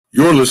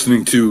You're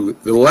listening to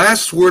The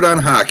Last Word on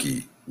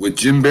Hockey with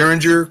Jim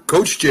Behringer,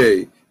 Coach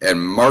Jay,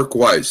 and Mark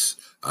Weiss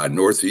on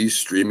Northeast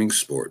Streaming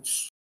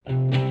Sports.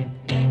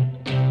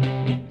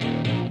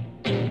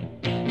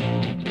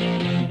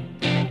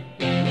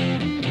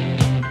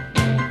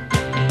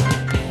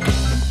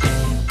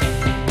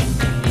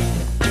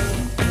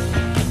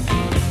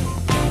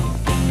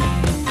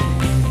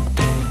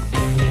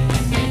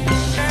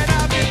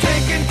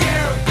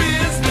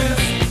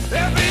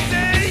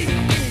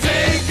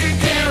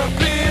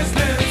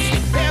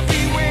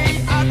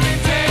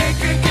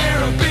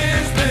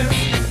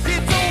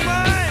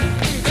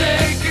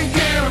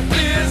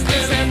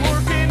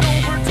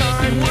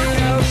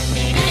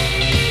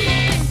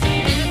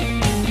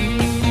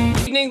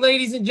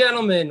 Ladies and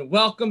gentlemen,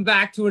 welcome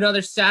back to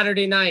another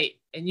Saturday night.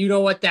 And you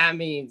know what that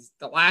means.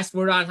 The Last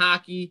Word on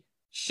Hockey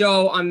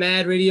show on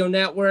Mad Radio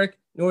Network,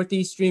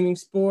 Northeast Streaming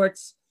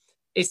Sports.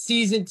 It's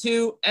season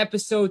 2,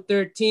 episode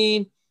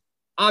 13.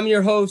 I'm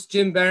your host,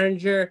 Jim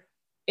Behringer,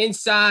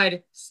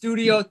 inside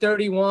Studio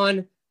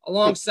 31,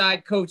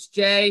 alongside Coach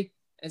Jay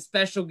and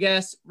special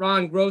guest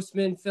Ron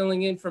Grossman,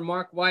 filling in for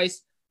Mark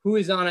Weiss, who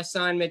is on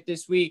assignment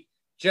this week.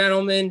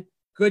 Gentlemen,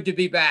 good to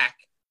be back.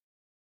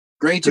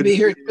 Great to be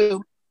here,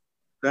 too.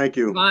 Thank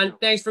you. Ron,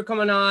 thanks for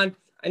coming on.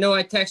 I know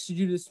I texted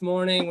you this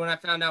morning when I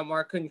found out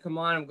Mark couldn't come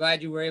on. I'm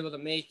glad you were able to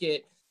make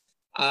it.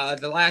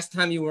 The last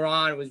time you were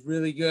on was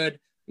really good.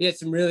 We had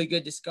some really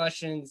good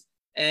discussions,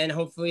 and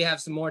hopefully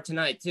have some more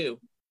tonight, too.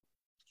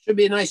 Should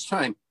be a nice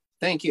time.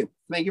 Thank you.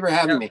 Thank you for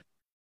having me.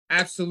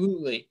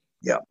 Absolutely.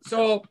 Yeah.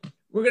 So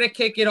we're going to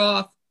kick it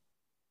off.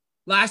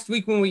 Last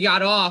week when we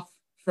got off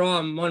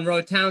from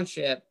Monroe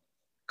Township, a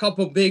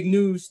couple big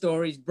news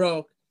stories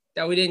broke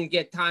that we didn't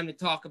get time to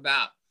talk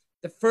about.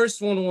 The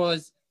first one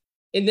was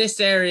in this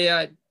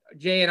area,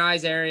 Jay and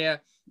I's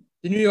area,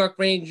 the New York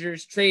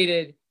Rangers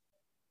traded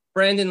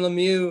Brendan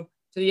Lemieux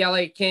to the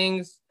LA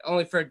Kings,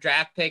 only for a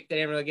draft pick. They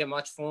didn't really get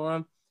much for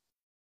him.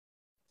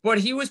 But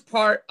he was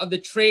part of the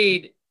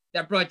trade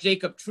that brought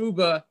Jacob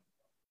Trouba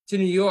to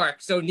New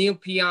York. So Neil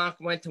Pionk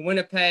went to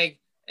Winnipeg,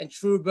 and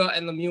Trouba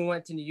and Lemieux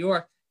went to New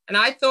York. And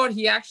I thought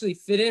he actually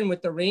fit in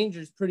with the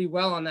Rangers pretty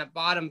well on that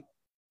bottom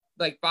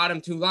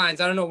two lines.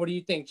 I don't know. What do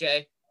you think,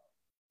 Jay?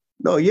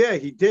 No, yeah,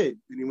 he did.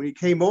 I mean, when he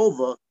came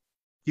over,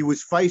 he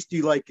was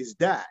feisty like his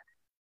dad.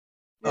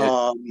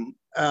 Yeah.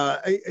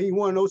 You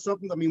want to know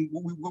something? I mean,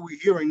 what we're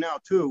hearing now,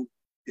 too,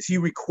 is he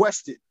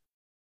requested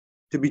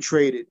to be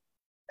traded.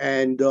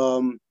 And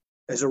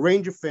as a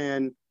Ranger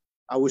fan,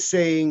 I was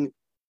saying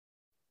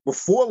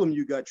before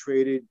Lemieux got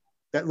traded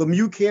that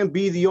Lemieux can't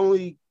be the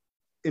only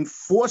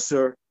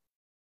enforcer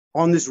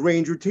on this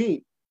Ranger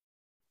team.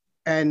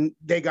 And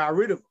they got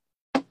rid of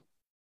him.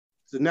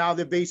 So now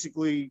they're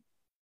basically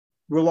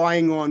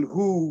relying on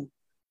who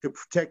to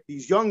protect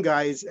these young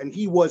guys, and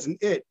he wasn't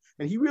it.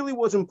 And he really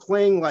wasn't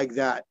playing like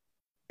that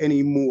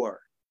anymore,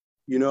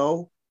 you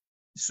know?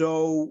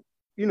 So,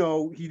 you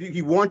know,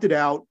 he wanted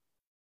out.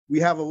 We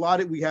have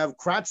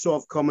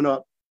Kravtsov coming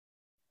up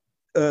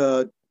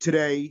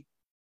today,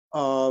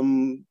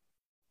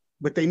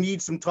 but they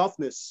need some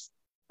toughness.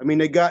 I mean,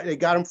 they got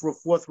him for a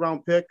 4th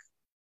round pick.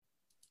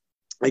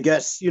 I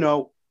guess, you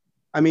know,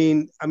 I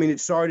mean,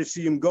 it's sorry to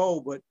see him go,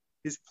 but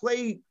his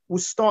play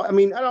was I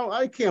mean,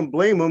 I can't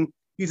blame him.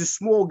 He's a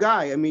small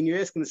guy. I mean, you're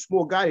asking a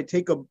small guy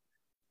to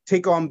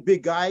take on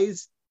big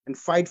guys and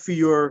fight for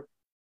your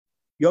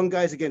young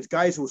guys against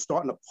guys who are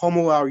starting to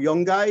pummel our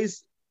young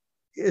guys.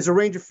 As a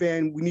Ranger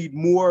fan, we need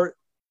more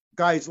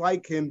guys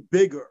like him,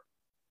 bigger.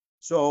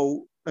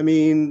 So, I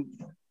mean,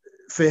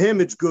 for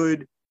him, it's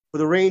good. For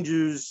the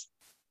Rangers,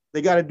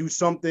 they got to do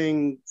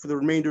something for the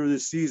remainder of the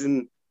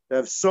season to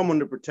have someone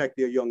to protect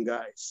their young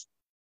guys.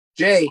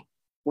 Jay,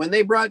 when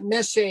they brought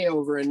Messier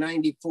over in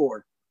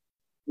 94,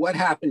 what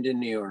happened in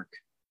New York?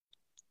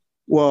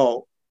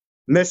 Well,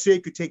 Messier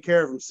could take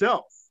care of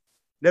himself.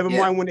 Never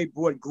mind when they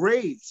brought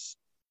Graves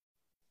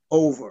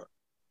over.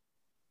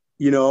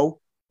 You know,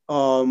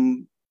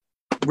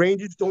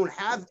 Rangers don't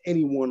have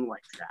anyone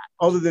like that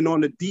other than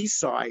on the D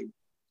side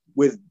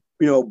with,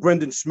 you know,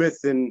 Brendan Smith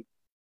and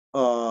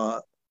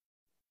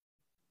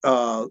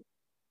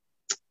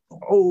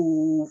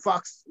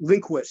Fox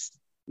Lindquist,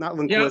 not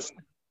Lindquist.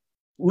 Yep.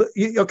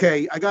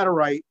 Okay, I got it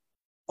right.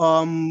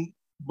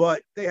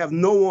 But they have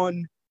no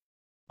one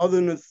other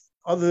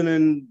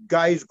than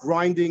guys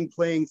grinding,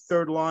 playing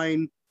third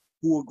line,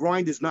 who are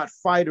grinders, not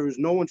fighters.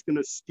 No one's going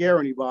to scare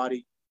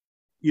anybody,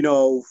 you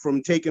know,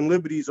 from taking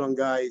liberties on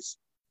guys.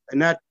 And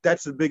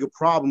that's a bigger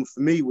problem for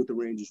me with the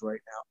Rangers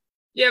right now.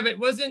 Yeah,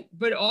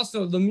 but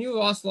also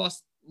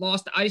Lemieux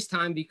lost ice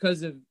time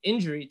because of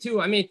injury too.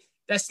 I mean,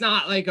 that's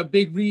not like a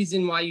big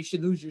reason why you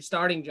should lose your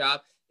starting job.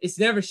 It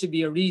never should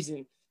be a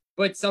reason.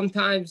 But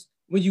sometimes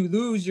when you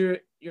lose your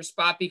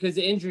spot because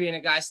of injury and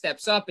a guy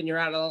steps up and you're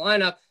out of the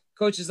lineup,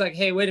 coach is like,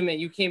 hey, wait a minute,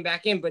 you came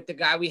back in, but the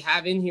guy we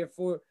have in here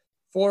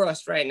for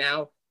us right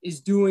now is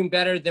doing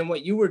better than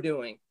what you were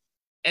doing.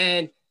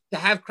 And to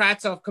have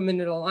Kravtsov come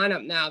into the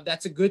lineup now,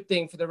 that's a good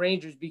thing for the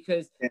Rangers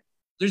because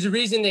there's a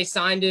reason they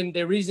signed him.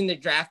 There's a reason they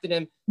drafted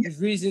him. There's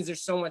reasons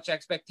there's so much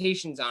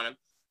expectations on him.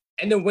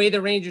 and the way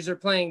the Rangers are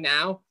playing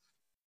now,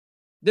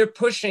 they're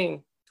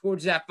pushing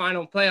towards that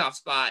final playoff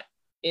spot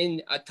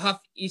in a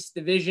tough East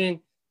Division.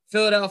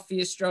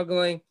 Philadelphia is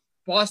struggling.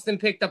 Boston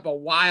picked up a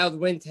wild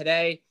win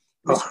today.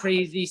 It was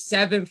crazy.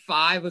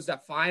 7-5 was the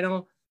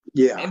final.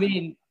 Yeah. I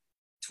mean,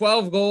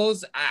 12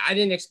 goals. I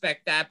didn't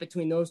expect that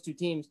between those two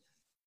teams.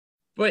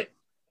 But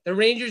the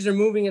Rangers are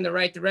moving in the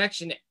right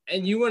direction.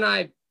 And you and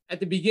I, at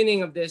the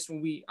beginning of this,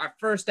 our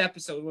first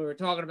episode, when we were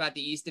talking about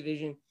the East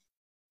Division,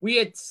 we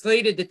had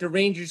slated that the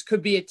Rangers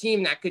could be a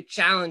team that could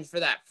challenge for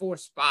that fourth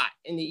spot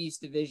in the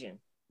East Division.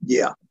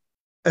 Yeah.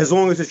 As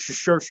long as it's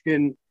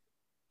Shesterkin,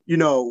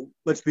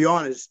 let's be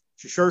honest,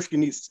 Shesterkin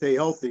needs to stay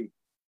healthy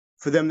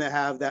for them to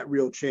have that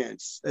real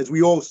chance. As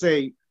we all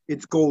say,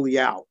 it's goalie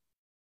out.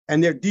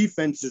 And their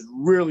defense is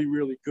really,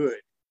 really good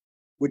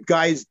with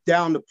guys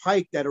down the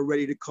pike that are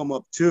ready to come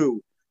up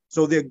too.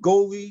 So their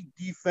goalie,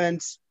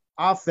 defense,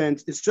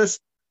 offense, it's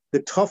just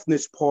the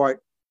toughness part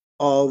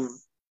of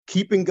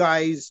keeping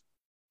guys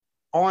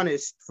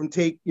honest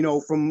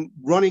from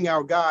running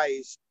our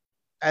guys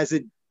as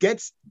it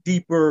gets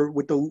deeper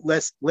with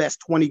the last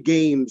 20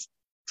 games,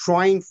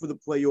 trying for the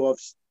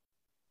playoffs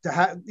to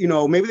have,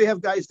 maybe they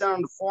have guys down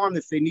on the farm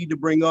that they need to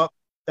bring up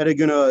that are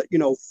going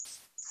to,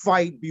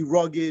 fight, be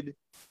rugged,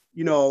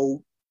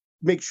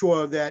 make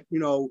sure that,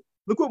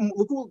 look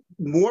what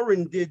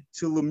Morin did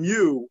to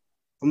Lemieux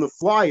from the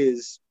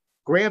Flyers,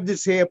 grabbed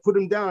his hair, put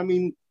him down. I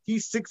mean,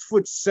 he's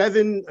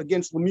 6'7"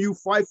 against Lemieux,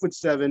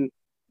 5'7".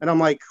 And I'm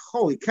like,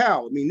 holy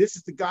cow. I mean, this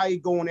is the guy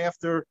going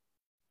after,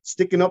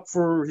 sticking up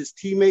for his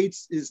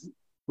teammates is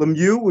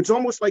Lemieux. It's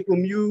almost like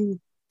Lemieux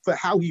for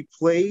how he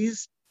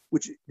plays,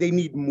 which they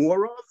need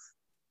more of.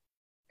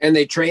 And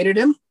they traded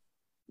him?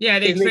 Yeah,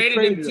 they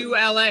traded him to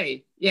LA.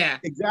 Yeah.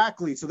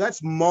 Exactly. So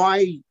that's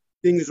my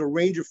thing as a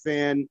Ranger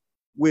fan,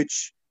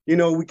 which,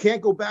 we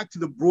can't go back to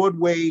the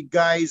Broadway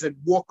guys that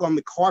walk on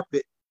the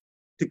carpet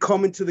to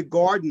come into the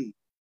Garden.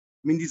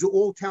 I mean, these are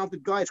all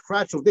talented guys.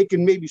 So if they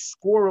can maybe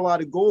score a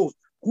lot of goals,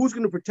 who's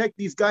going to protect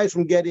these guys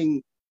from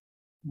getting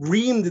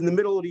reamed in the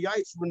middle of the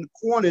ice or in the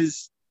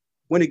corners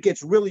when it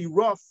gets really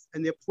rough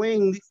and they're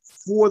playing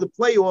for the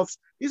playoffs?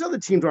 These other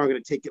teams aren't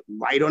going to take it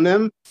light on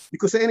them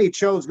because the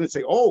NHL is going to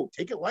say, "Oh,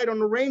 take it light on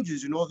the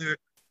Rangers." They're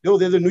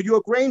the New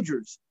York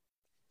Rangers.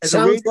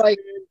 Sounds like.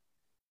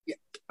 Yeah,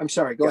 I'm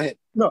sorry. Go ahead.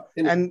 No,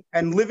 and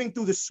living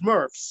through the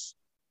Smurfs.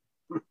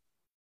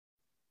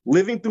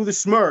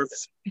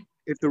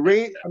 If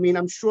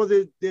I'm sure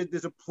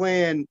there's a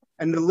plan.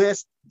 And the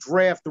last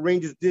draft, the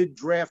Rangers did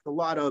draft a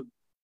lot of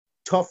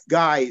tough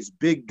guys,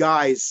 big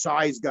guys,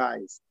 size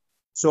guys.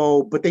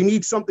 So, but they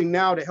need something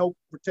now to help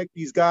protect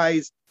these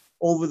guys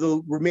over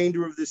the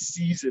remainder of this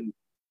season.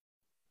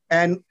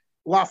 And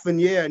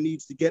Lafreniere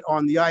needs to get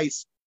on the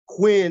ice.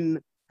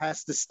 Quinn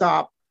has to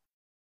stop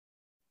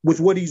with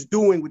what he's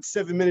doing with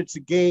 7 minutes a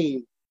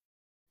game.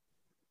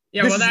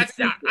 Yeah,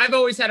 I've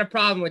always had a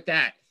problem with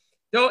that.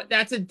 Though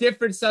that's a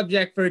different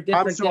subject for a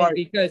different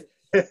day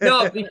but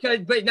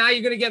now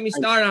you're going to get me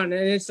started on it,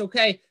 and it's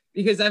okay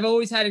because I've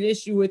always had an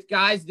issue with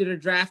guys that are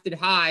drafted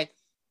high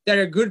that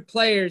are good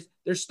players.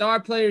 They're star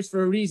players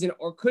for a reason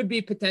or could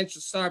be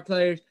potential star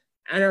players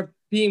and are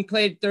being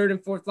played third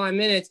and fourth line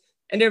minutes,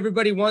 and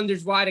everybody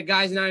wonders why the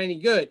guy's not any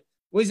good.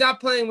 Well, he's not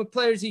playing with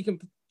players he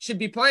should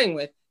be playing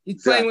with.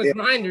 He's playing with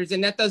grinders,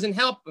 and that doesn't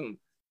help him.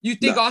 You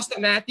think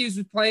Austin Matthews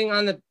was playing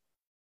on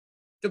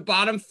the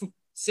bottom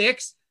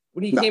six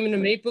when he came into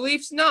Maple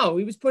Leafs? No,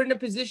 he was put in a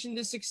position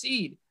to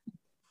succeed.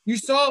 You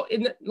saw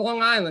in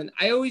Long Island,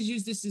 I always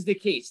use this as the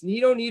case.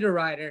 Nino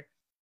Niederreiter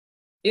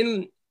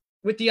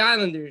with the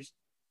Islanders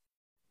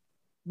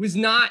was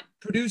not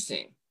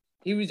producing.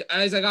 I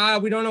was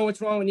like, we don't know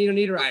what's wrong with Nino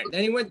Niederreiter.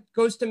 Then he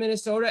goes to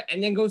Minnesota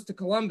and then goes to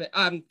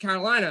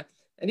Carolina,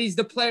 and he's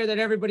the player that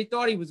everybody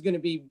thought he was going to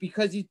be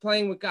because he's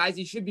playing with guys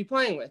he should be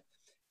playing with.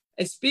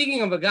 And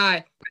speaking of a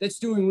guy that's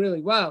doing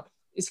really well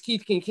is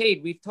Keith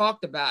Kincaid. We've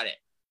talked about it.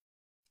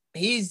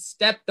 He's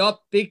stepped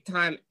up big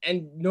time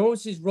and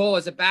knows his role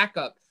as a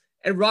backup.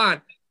 And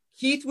Ron,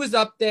 Keith was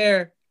up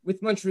there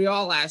with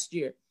Montreal last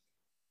year.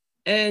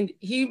 And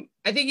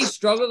I think he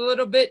struggled a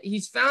little bit.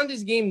 He's found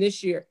his game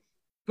this year.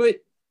 But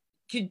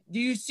do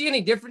you see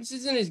any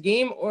differences in his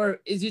game, or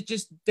is it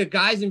just the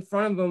guys in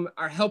front of him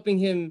are helping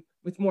him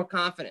with more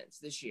confidence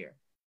this year?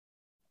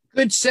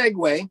 Good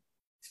segue.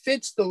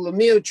 Fits the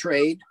Lemieux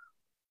trade.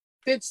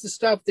 Fits the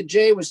stuff that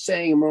Jay was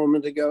saying a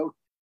moment ago.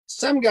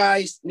 Some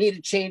guys need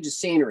a change of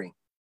scenery.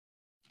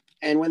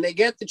 And when they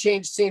get the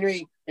change of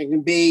scenery, it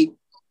can be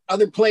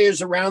other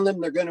players around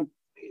them they're going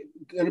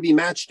to be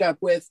matched up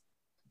with,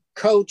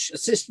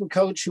 assistant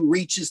coach who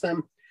reaches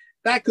them.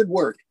 That could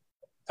work.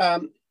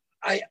 I'm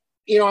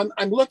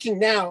looking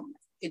now.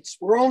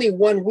 We're only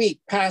 1 week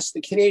past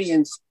the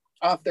Canadians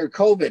off their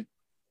COVID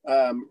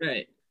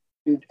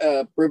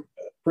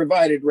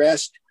provided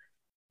rest.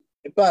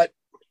 But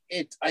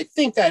I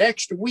think that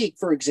extra week,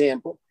 for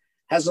example,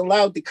 has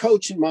allowed the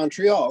coach in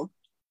Montreal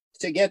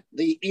to get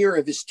the ear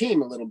of his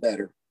team a little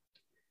better.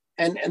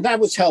 And that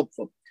was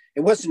helpful. It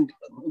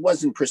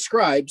wasn't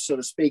prescribed, so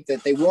to speak,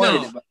 that they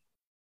wanted it.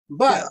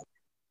 But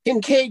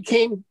Kincaid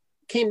came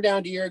came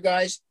down to your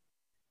guys,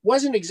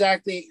 wasn't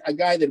exactly a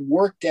guy that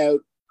worked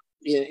out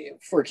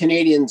for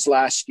Canadians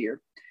last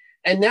year.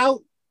 And now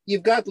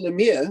you've got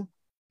Lemieux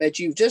that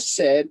you've just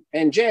said,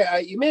 and Jay,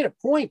 you made a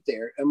point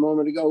there a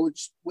moment ago,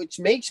 which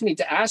makes me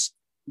to ask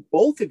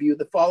both of you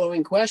the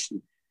following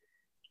question.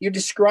 You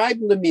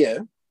described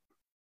Lemieux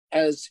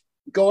as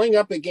going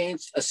up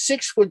against a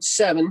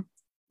 6'7"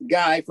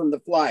 guy from the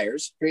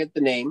Flyers, forget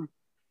the name.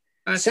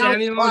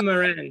 Samuel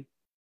Morin.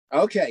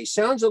 Okay,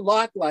 sounds a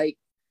lot like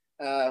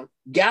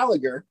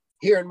Gallagher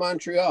here in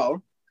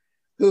Montreal,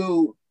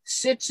 who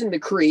sits in the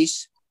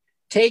crease,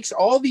 takes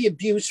all the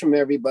abuse from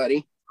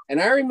everybody.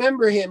 And I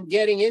remember him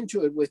getting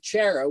into it with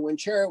Chara when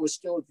Chara was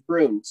still at the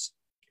Bruins.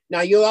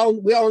 Now,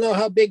 we all know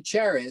how big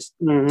Chara is.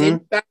 Mm-hmm.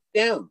 Didn't back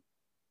down.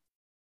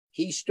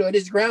 He stood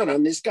his ground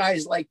on this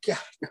guy's like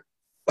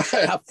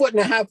a foot and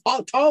a half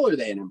taller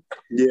than him.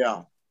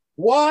 Yeah.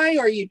 Why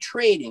are you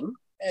trading?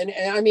 And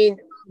I mean,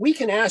 we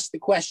can ask the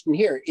question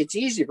here. It's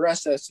easy for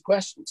us to ask the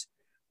questions.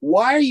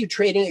 Why are you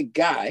trading a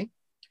guy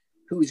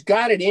who's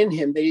got it in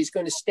him that he's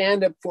going to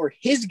stand up for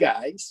his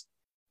guys,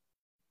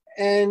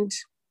 and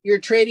you're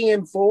trading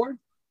him for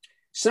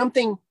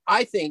something?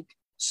 I think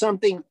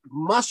something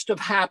must have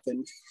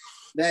happened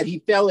that he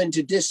fell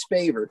into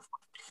disfavor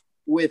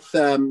with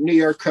New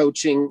York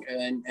coaching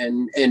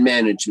and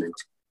management.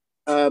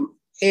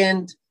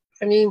 And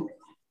I mean,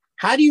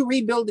 how do you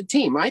rebuild a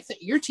team? I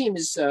think your team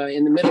is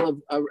in the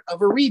middle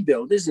of a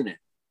rebuild, isn't it?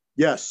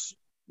 Yes.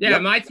 Yeah,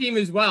 yep. My team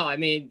as well. I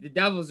mean, the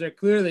Devils are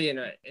clearly in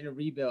a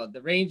rebuild.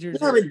 The Rangers.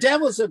 No, the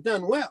Devils have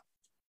done well.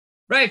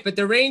 Right, but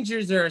the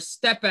Rangers are a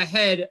step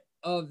ahead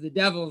of the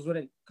Devils when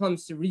it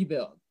comes to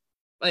rebuild.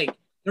 Like,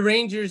 the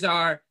Rangers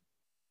are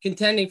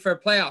contending for a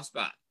playoff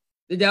spot.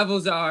 The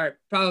Devils are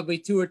probably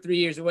 2 or 3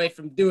 years away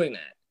from doing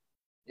that.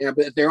 Yeah,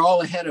 but they're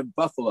all ahead of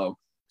Buffalo.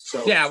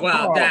 So yeah,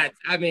 well, that's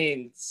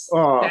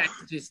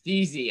just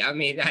easy. I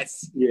mean,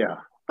 that's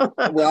yeah.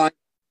 Well,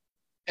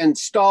 and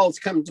Stahl's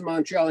come to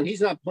Montreal, and he's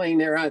not playing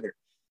there either.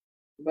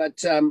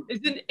 But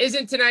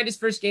isn't tonight his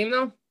first game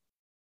though?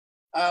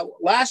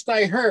 Last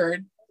I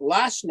heard,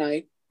 last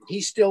night he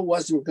still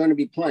wasn't going to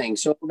be playing.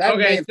 So that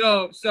okay,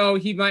 so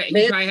he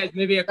probably has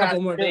maybe a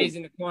couple more days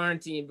in the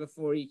quarantine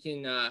before he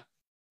can.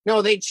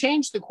 No, they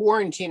changed the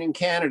quarantine in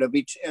Canada.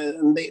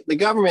 The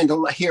government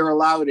here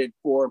allowed it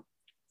for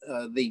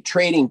the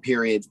trading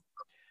period.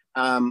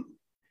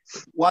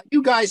 While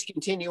you guys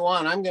continue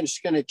on, I'm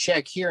just going to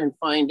check here and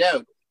find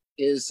out,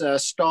 is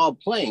Stahl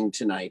playing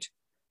tonight?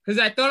 Because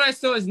I thought I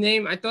saw his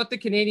name. I thought the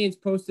Canadians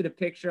posted a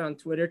picture on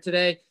Twitter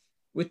today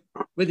with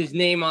his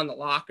name on the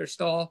locker,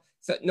 Stahl.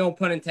 So no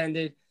pun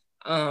intended.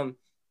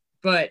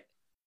 But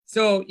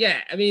so, yeah,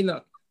 I mean,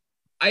 look,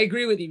 I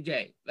agree with you,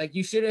 Jay. Like,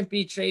 you shouldn't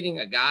be trading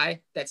a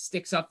guy that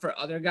sticks up for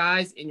other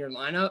guys in your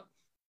lineup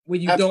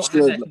when you don't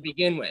have that to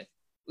begin with.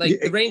 Like,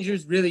 the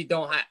Rangers really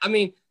don't have – I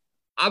mean,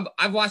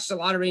 I've watched a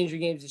lot of Ranger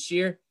games this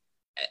year.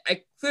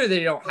 Clearly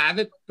they don't have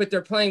it, but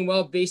they're playing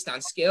well based on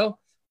skill.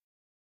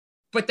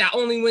 But that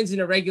only wins in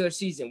a regular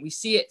season. We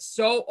see it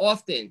so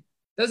often.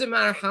 Doesn't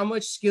matter how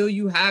much skill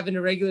you have in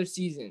a regular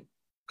season.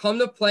 Come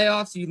to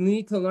playoffs, you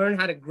need to learn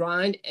how to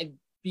grind and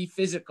be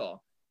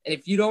physical. And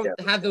if you don't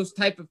have those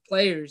type of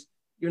players,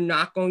 you're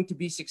not going to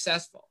be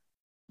successful.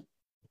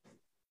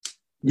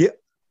 Yeah.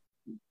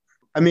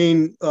 I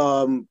mean,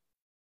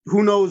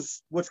 who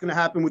knows what's going to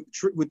happen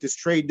with this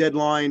trade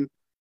deadline?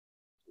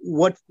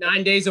 9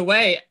 days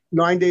away.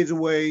 9 days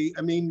away.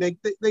 I mean,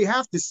 they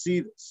have to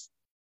see this.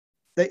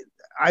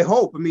 I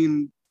hope. I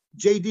mean,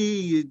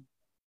 JD,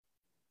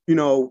 you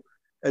know,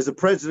 as the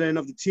president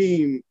of the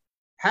team,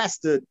 has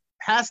to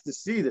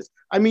see this.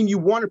 I mean, you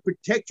want to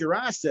protect your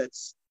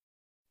assets.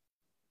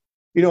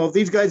 You know, if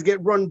these guys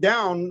get run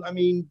down, I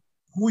mean,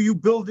 who are you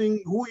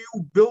building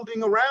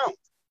around?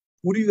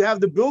 Who do you have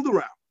to build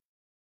around?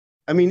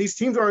 I mean, these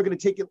teams aren't going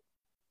to take it,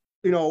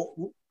 you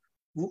know,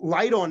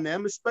 light on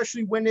them,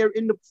 especially when they're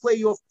in the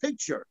playoff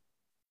picture.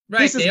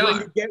 Right, this is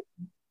when you get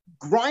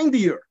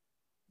grindier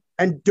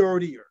and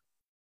dirtier.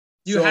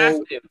 You have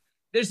to.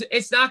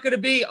 It's not going to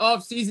be,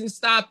 season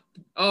stop.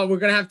 Oh, we're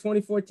going to have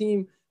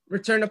 2014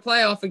 return to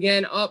playoff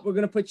again. Oh, we're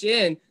going to put you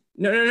in.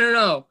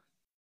 No.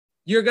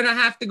 You're going to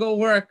have to go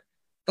work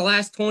the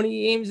last 20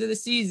 games of the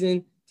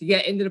season to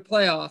get into the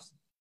playoffs.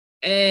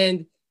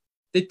 And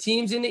the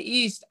teams in the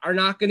East are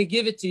not going to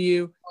give it to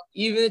you.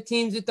 Even the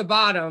teams at the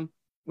bottom,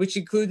 which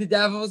include the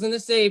Devils and the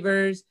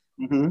Sabres,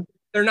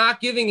 they're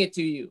not giving it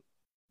to you.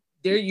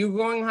 You're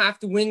going to have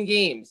to win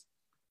games.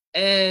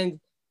 And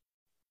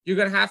you're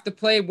going to have to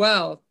play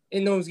well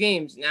in those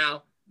games.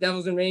 Now,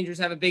 Devils and Rangers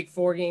have a big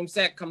 4-game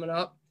set coming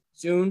up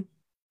soon.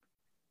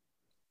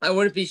 I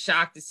wouldn't be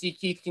shocked to see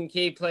Keith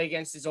Kincaid play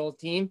against his old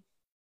team.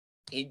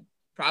 He'd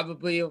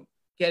probably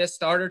get a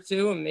start or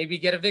two and maybe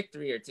get a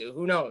victory or two.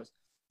 Who knows?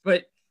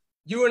 But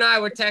you and I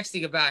were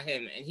texting about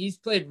him, and he's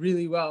played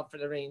really well for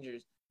the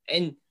Rangers.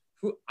 And,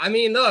 I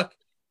mean, look,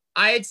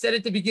 I had said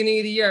at the beginning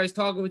of the year, I was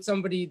talking with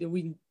somebody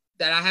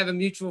that I have a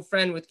mutual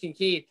friend with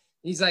Kincaid.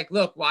 He's like,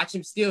 look, watch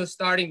him steal a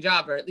starting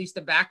job or at least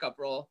a backup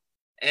role.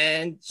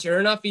 And sure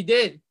enough, he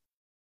did.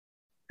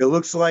 It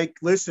looks like,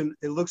 listen,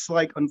 it looks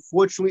like,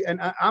 unfortunately, and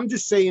I'm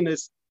just saying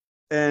this,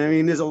 and I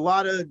mean, there's a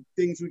lot of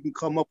things we can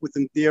come up with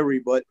in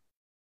theory, but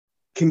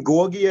can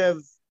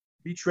Gorgiev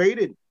be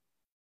traded?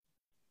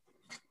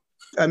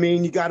 I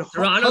mean, you got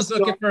Toronto's Huska,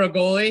 looking for a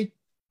goalie.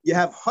 you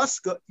have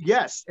Huska,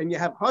 yes, and you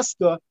have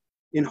Huska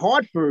in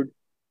Hartford,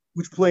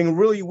 who's playing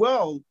really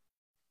well.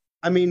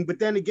 I mean, but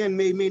then again,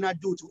 may not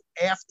do it till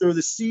after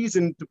the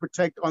season to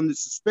protect on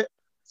the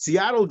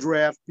Seattle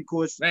draft,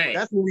 because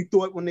that's what we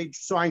thought when they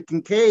signed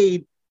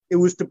Kincaid. It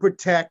was to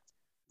protect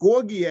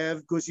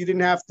Gorgiev, because you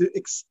didn't have to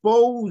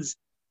expose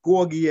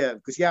Gorgiev,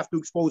 because you have to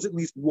expose at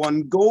least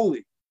one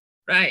goalie.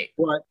 Right.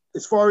 But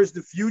as far as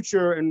the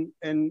future, and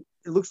it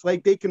looks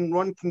like they can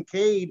run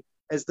Kincaid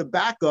as the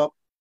backup,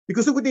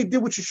 because look what they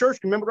did with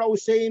Shesterkin. Remember what I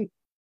was saying?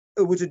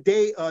 It was a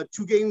day, 2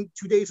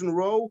 days in a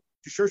row.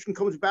 Shesterkin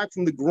comes back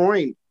from the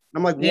groin. And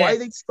I'm like, why are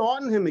they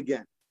starting him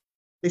again?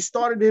 They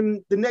started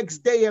him the next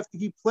day after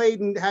he played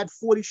and had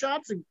 40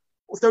 shots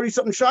or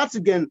 30-something shots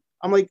again.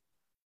 I'm like,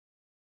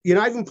 you're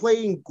not even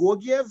playing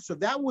Gorgiev? So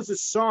that was a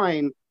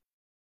sign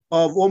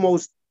of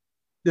almost,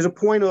 there's a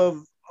point of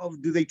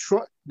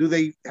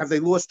have they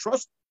lost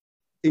trust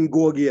in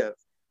Gorgiev?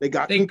 They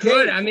Kincaid.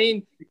 Could. I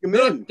mean,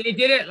 look, they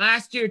did it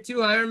last year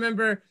too. I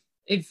remember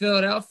in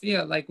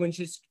Philadelphia, like when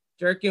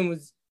Shesterkin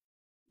was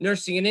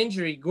nursing an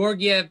injury,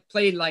 Gorgiev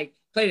played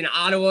in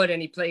Ottawa,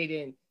 and he played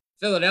in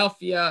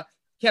Philadelphia,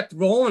 kept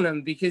rolling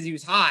him because he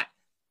was hot.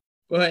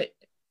 But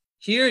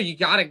here you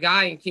got a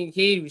guy in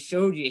Kincaid who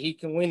showed you he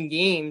can win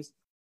games,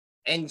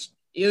 and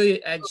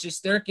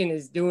Shesterkin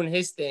is doing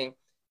his thing.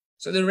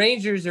 So the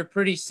Rangers are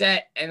pretty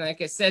set. And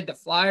like I said, the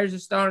Flyers are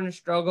starting to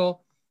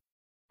struggle.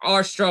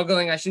 Are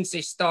struggling. I shouldn't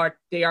say start.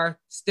 They are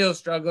still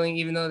struggling,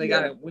 even though they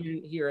got a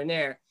win here and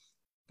there.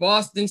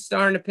 Boston's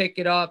starting to pick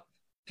it up.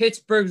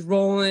 Pittsburgh's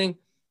rolling.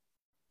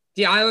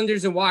 The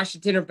Islanders and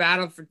Washington are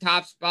battling for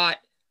top spot.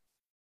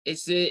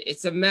 It's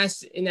a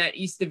mess in that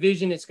East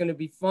Division. It's going to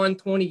be fun.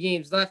 20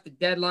 games left. The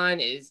deadline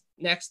is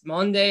next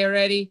Monday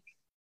already.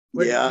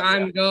 Where's the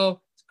time to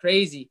go? It's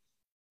crazy.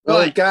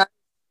 Well,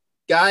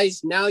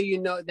 guys, now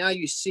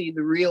you see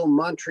the real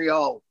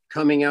Montreal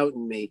coming out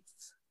in me.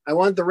 I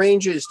want the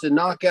Rangers to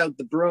knock out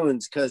the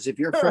Bruins, because if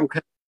you're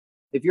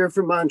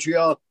from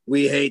Montreal,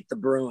 we hate the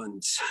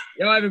Bruins.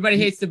 Everybody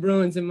hates the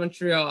Bruins in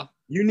Montreal.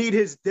 You need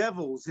his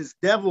Devils. His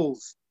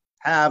Devils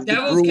have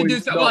Devils the Bruins can do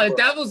something. Well,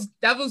 the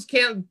Devils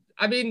can't.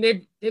 I mean,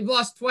 they've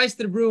lost twice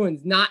to the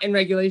Bruins, not in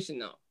regulation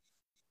though.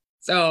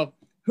 So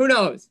who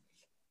knows?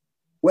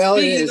 Well,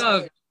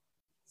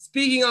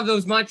 speaking of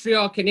those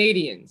Montreal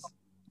Canadiens.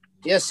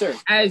 Yes, sir.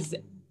 As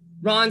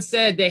Ron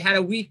said, they had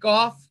a week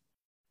off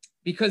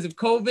because of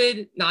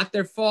COVID, not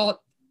their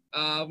fault.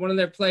 One of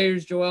their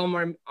players,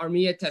 Joel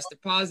Armia, tested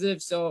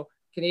positive. So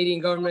Canadian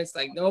government's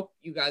like, nope,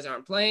 you guys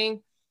aren't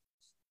playing.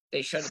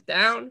 They shut it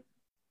down.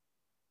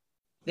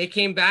 They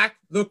came back,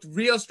 looked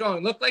real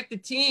strong, looked like the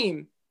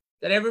team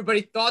that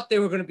everybody thought they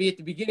were going to be at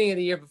the beginning of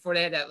the year before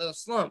they had that little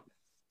slump.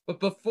 But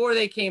before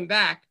they came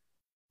back,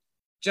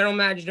 General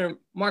Manager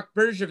Mark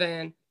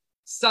Bergevin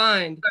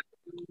signed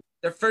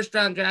their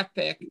first-round draft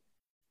pick,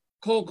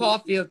 Cole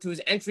Caulfield, to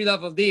his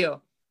entry-level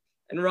deal.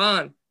 And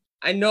Ron,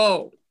 I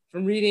know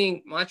from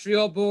reading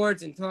Montreal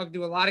boards and talking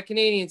to a lot of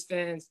Canadiens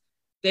fans,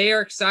 they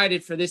are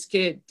excited for this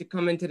kid to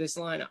come into this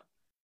lineup.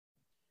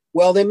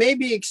 Well, they may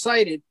be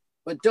excited,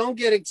 but don't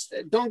get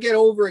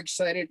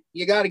overexcited.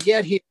 You got to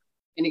get here,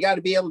 and you got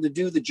to be able to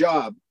do the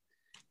job.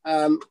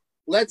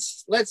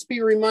 Let's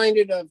be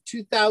reminded of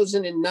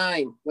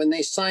 2009 when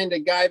they signed a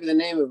guy by the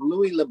name of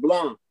Louis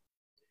LeBlanc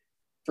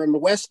from the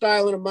West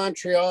Island of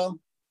Montreal.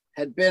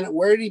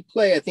 Where did he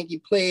play? I think he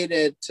played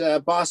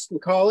at Boston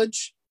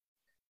College.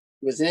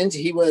 He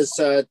was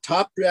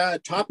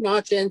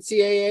top-notch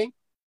NCAA.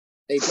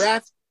 They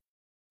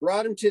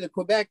brought him to the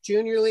Quebec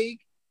Junior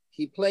League.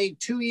 He played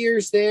 2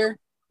 years there.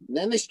 And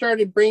then they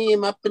started bringing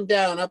him up and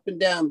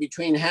down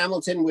between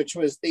Hamilton, which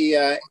was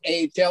the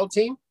AHL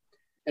team,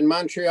 and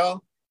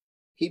Montreal.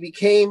 He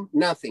became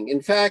nothing.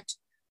 In fact,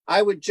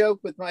 I would joke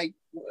with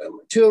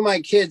two of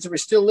my kids who were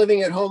still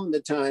living at home at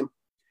the time.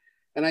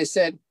 And I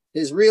said,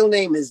 his real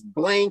name is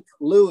Blank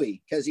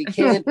Louis, because he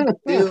can't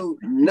do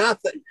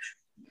nothing.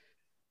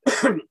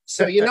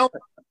 So,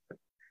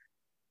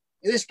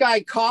 this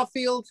guy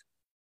Caulfield,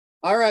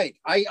 all right.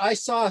 I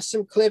saw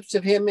some clips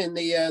of him in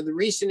the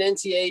recent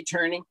NCAA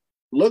tourney.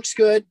 Looks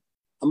good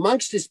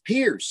amongst his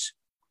peers.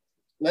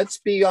 Let's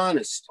be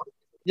honest.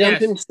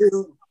 Jump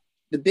into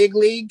the big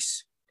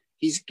leagues.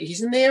 He's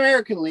in the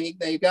American League.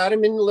 They got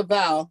him in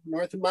Laval,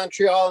 north of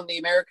Montreal, in the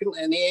American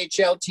and the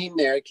AHL team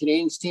there,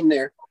 Canadiens team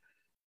there.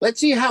 Let's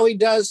see how he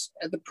does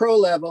at the pro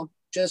level,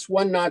 just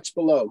one notch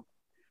below.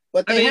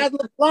 But they had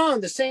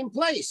LeBlanc, the same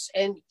place,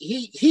 and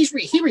he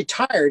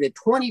retired at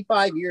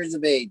 25 years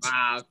of age.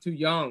 Wow, too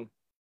young.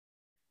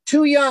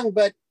 Too young,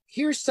 but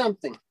here's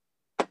something.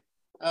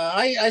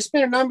 I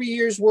spent a number of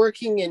years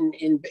working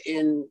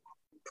in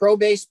pro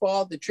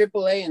baseball, the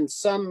AAA, and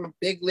some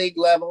big league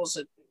levels.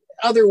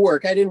 Other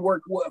work. I didn't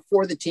work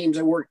for the teams.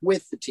 I worked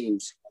with the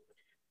teams.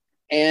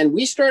 And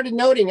we started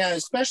noting,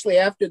 especially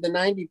after the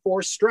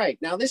 94 strike.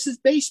 Now, this is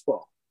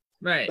baseball,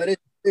 Right. but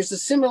there's a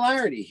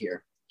similarity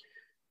here.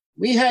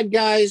 We had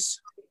guys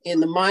in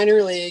the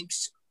minor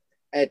leagues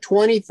at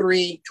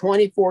 23,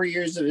 24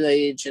 years of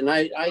age, and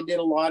I did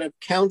a lot of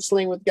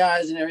counseling with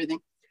guys and everything.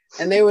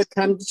 And they would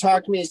come to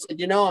talk to me and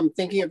said, I'm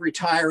thinking of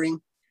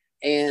retiring,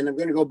 and I'm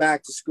going to go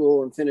back to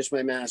school and finish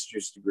my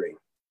master's degree.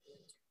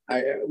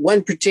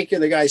 One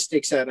particular guy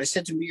sticks out. I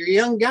said to him, "You're a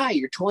young guy.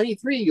 You're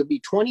 23. You'll be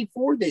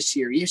 24 this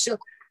year." He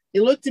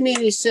looked at me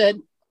and he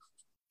said,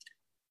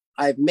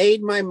 "I've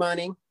made my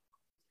money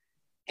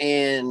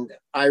and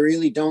I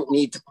really don't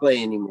need to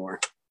play anymore.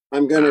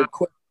 I'm going to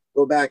quit,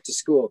 go back to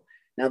school."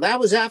 Now, that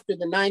was after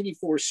the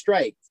 94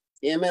 strike,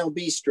 the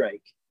MLB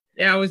strike.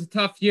 Yeah, it was a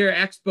tough year.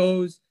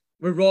 Expos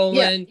were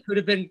rolling. Could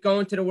have been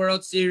going to the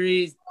World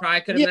Series.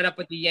 Probably could have met up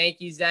with the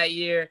Yankees that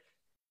year.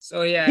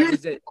 So, yeah, it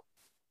was it.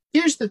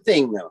 Here's the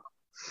thing, though.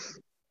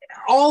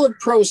 All of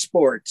pro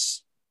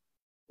sports,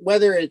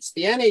 whether it's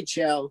the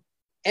NHL,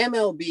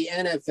 MLB,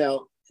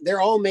 NFL, they're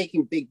all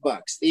making big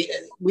bucks.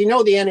 We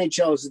know the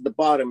NHL is at the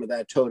bottom of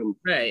that totem.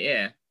 Right,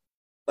 yeah.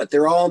 But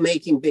they're all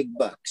making big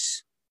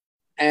bucks.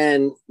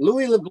 And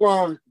Louis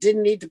LeBlanc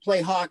didn't need to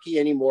play hockey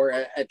anymore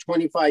at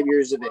 25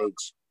 years of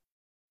age.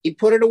 He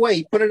put it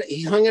away.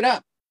 He hung it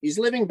up. He's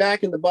living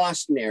back in the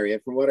Boston area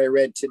from what I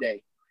read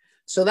today.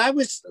 So that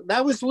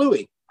was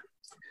Louis.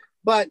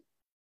 But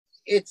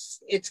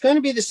it's going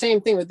to be the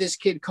same thing with this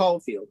kid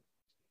Caulfield.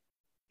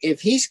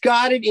 If he's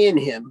got it in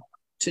him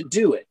to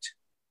do it,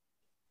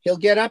 he'll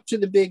get up to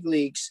the big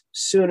leagues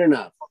soon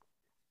enough.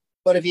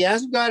 But if he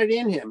hasn't got it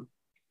in him,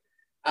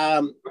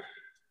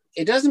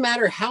 it doesn't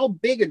matter how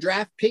big a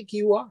draft pick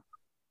you are.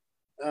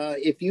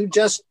 If you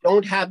just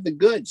don't have the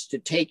goods to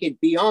take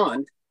it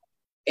beyond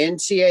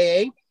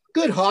NCAA,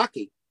 good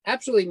hockey.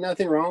 Absolutely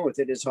nothing wrong with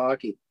it as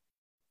hockey.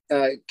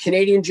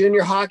 Canadian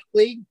Junior Hockey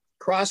League,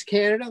 across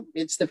Canada,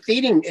 it's the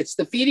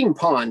feeding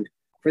pond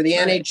for the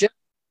NHL.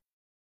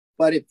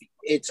 But if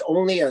it's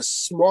only a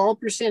small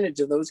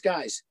percentage of those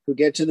guys who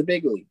get to the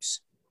big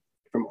leagues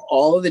from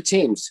all of the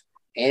teams,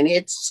 and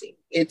it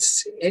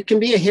can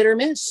be a hit or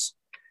miss.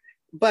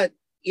 But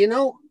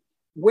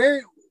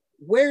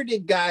where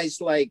did guys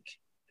like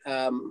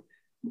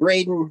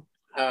Braden,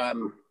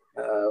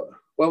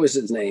 what was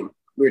his name?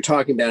 We were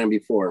talking about him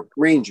before.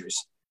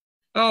 Rangers.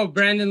 Oh,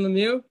 Brandon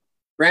Lemieux.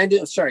 Brandon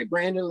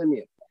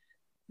Lemieux.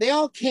 They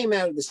all came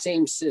out of the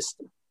same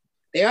system.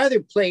 They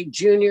either played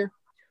junior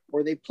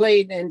or they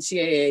played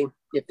NCAA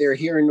if they're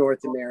here in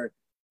North America.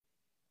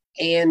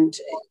 And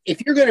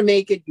if you're going to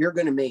make it, you're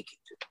going to make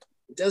it.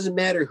 It doesn't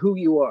matter who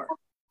you are.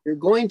 You're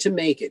going to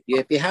make it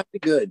if you have the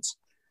goods.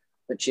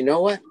 But you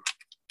know what?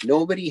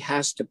 Nobody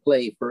has to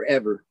play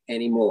forever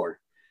anymore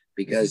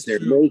because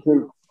they're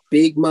making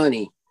big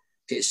money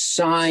to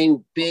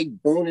sign,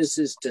 big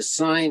bonuses to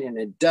sign, and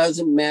it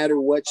doesn't matter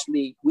which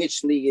league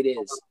it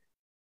is.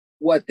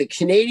 What the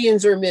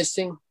Canadians are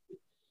missing,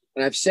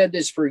 and I've said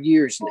this for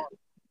years now,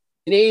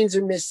 Canadians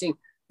are missing,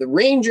 the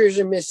Rangers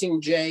are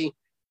missing, Jay.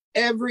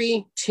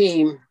 Every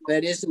team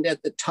that isn't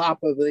at the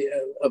top of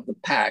the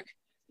pack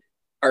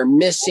are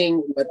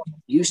missing what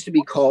used to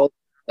be called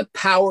the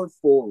power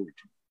forward.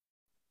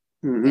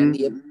 Mm-hmm. And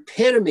the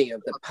epitome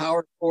of the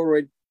power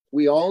forward,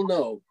 we all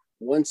know,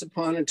 once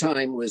upon a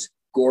time was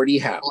Gordie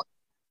Howe.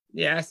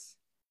 Yes,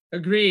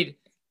 agreed.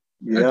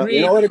 Yeah. Agreed.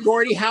 You know what a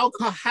Gordie Howe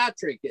hat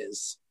trick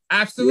is?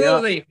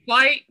 Absolutely. Yeah.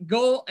 Fight,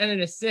 goal, and an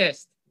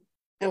assist.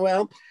 And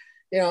well,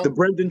 the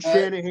Brendan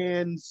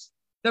Shanahan's.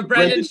 The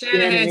Brendan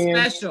Shanahan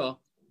special.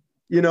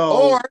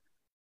 Or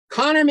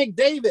Connor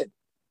McDavid.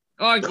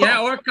 Oh,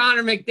 yeah, or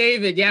Connor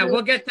McDavid. Yeah,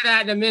 we'll get to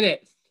that in a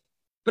minute.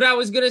 But I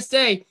was going to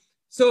say,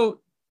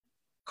 so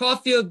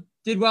Caulfield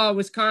did well at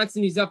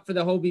Wisconsin. He's up for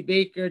the Hobie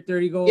Baker,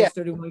 30 goals,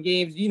 31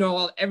 games.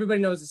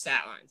 Everybody knows the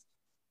stat lines.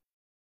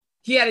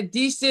 He had a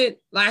decent,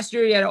 last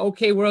year he had an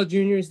okay World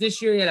Juniors.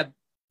 This year he had a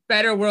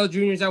better World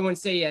Juniors. I wouldn't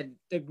say he had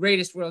the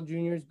greatest World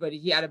Juniors, but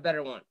he had a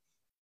better one.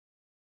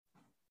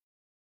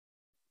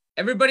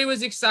 Everybody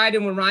was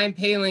excited when Ryan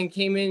Poehling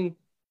came in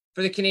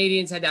for the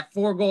Canadians, had that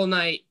 4-goal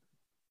night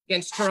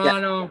against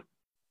Toronto.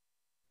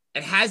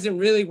 Yeah. It hasn't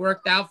really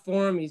worked out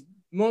for him. He's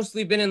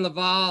mostly been in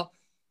Laval.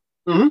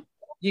 Mm-hmm.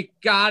 You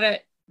gotta,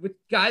 with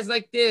guys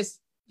like this,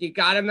 you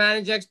gotta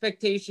manage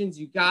expectations.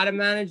 You gotta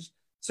manage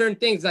certain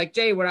things. Like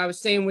Jay, what I was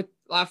saying with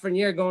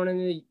Lafreniere going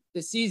into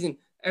the season,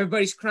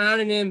 everybody's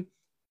crowning him,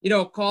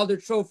 Calder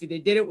Trophy. They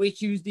did it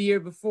with Hughes the year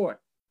before.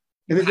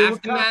 You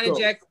have to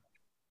manage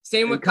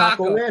same with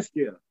Kakko last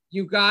year.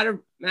 You gotta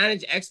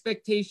manage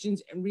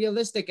expectations and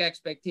realistic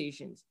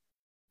expectations.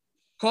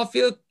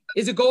 Caulfield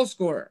is a goal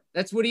scorer.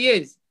 That's what he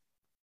is.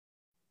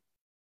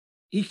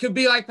 He could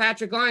be like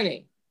Patrick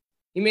Laine.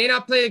 He may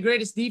not play the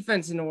greatest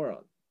defense in the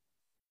world,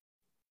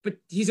 but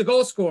he's a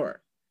goal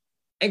scorer,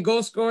 and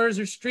goal scorers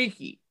are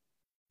streaky.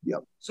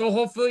 Yep. So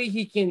hopefully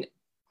he can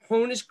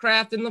hone his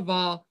craft in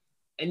Laval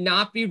and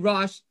not be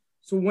rushed.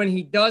 So when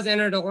he does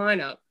enter the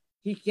lineup,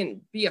 he can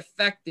be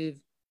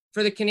effective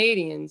for the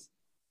Canadians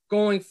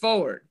going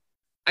forward.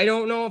 I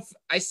don't know if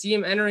I see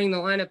him entering the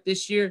lineup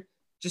this year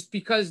just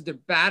because they're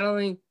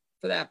battling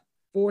for that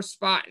fourth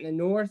spot in the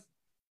North.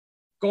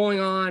 Going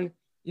on,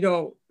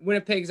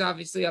 Winnipeg's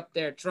obviously up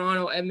there,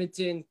 Toronto,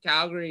 Edmonton,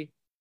 Calgary,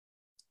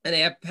 and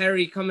they have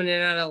Perry coming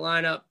in out of the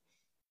lineup,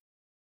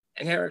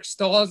 and Eric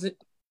Stahl's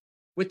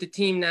with the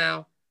team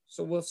now,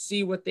 so we'll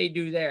see what they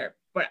do there.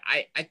 But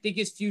I think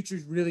his future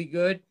is really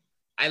good.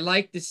 I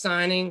like the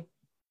signing,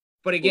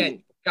 but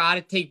again, got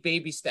to take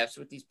baby steps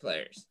with these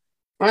players.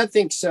 I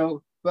think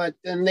so, but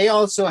then they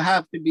also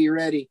have to be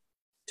ready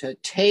to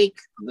take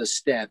the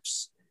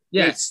steps.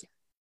 Yes.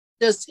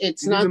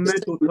 It's not the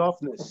mental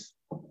toughness.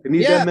 They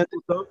need that mental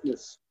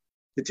toughness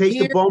to take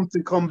the bumps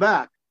and come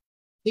back.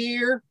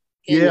 Here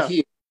and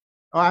here.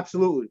 Oh,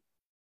 absolutely.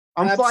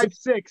 I'm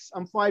 5'6".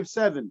 I'm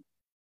 5'7".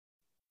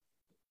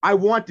 I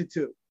wanted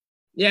to.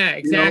 Yeah,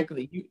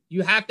 exactly.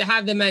 You have to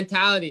have the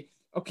mentality.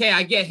 Okay,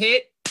 I get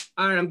hit.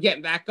 All right, I'm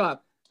getting back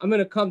up. I'm going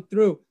to come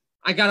through.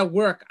 I got to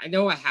work. I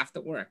know I have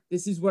to work.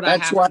 This is what I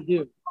have to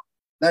do.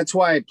 That's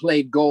why I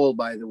played goal,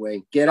 by the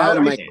way. Get out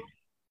of my...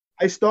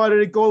 I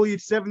started at goalie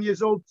at 7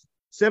 years old.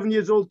 7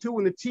 years old, too,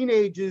 and the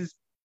teenagers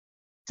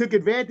took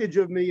advantage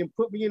of me and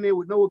put me in there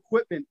with no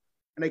equipment.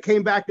 And I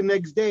came back the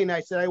next day, and I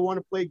said, I want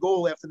to play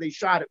goal after they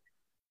shot at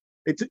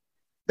me.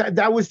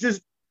 That was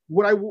just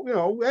what I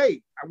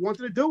wanted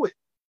to do it.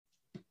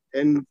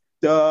 And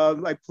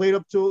I played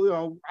up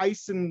to,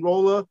 ice and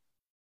roller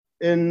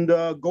and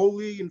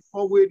goalie and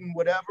forward and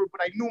whatever, but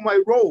I knew my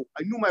role.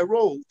 I knew my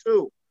role,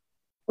 too.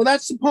 Well,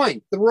 that's the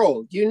point, the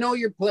role. You know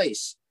your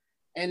place.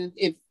 And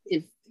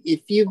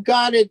if you've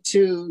got it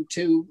to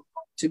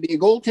be a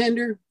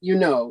goaltender,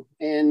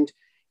 and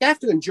you have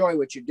to enjoy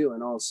what you're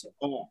doing also.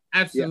 Oh,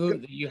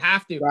 absolutely. Yeah. You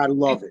have to. I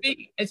love it.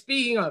 And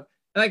speaking of,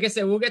 like I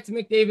said, we'll get to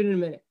McDavid in a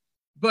minute,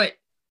 but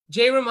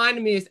Jay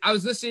reminded me, I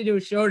was listening to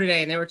a show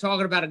today and they were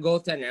talking about a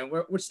goaltender, and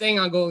we're staying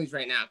on goalies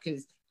right now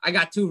because I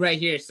got two right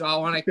here. So I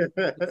want to,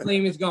 the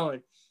flame is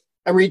going.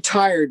 A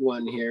retired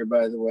one here,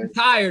 by the way.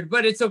 Retired,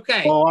 but it's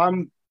okay. Oh,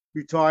 I'm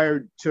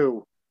retired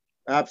too.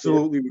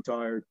 Absolutely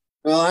retired.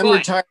 Well, I'm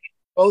retired.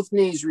 Both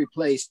knees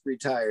replaced,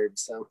 retired.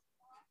 So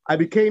I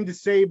became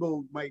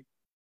disabled.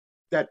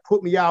 That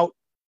put me out.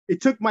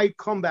 It took my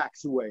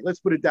comebacks away. Let's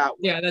put it that way.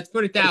 Yeah, let's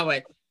put it that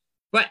way.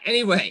 But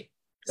anyway,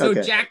 so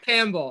Jack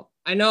Campbell,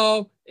 I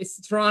know it's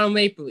the Toronto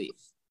Maple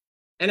Leafs,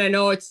 and I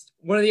know it's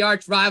one of the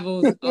arch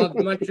rivals of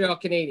the Montreal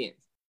Canadiens.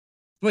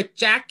 But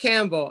Jack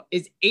Campbell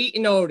is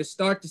 8-0 to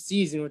start the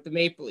season with the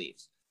Maple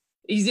Leafs.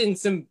 He's in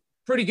some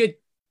pretty good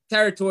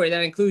territory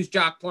that includes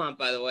Jacques Plante,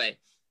 by the way.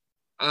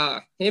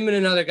 Him and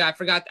another guy.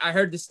 I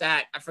heard the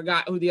stat. I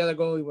forgot who the other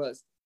goalie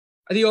was.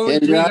 Are the only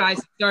three guys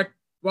to start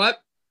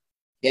what?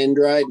 Ken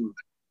Dryden.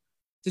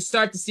 To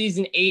start the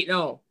season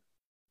 8-0.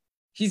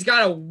 He's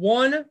got a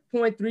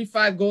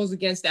 1.35 goals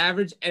against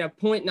average and a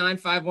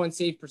 .951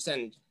 save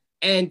percentage.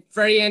 And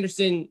Freddie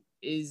Anderson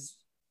is,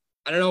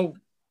 I don't know,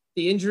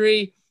 the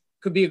injury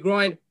could be a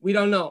groin. We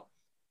don't know.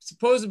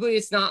 Supposedly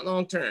it's not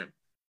long term.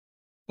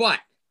 But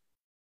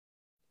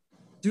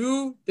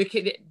do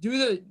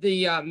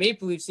the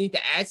Maple Leafs need to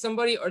add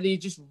somebody, or do you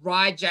just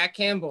ride Jack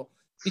Campbell?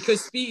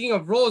 Because speaking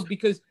of roles,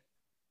 because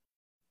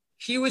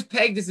he was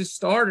pegged as a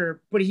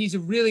starter, but he's a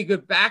really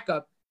good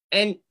backup.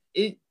 And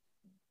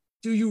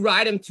do you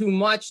ride him too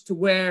much to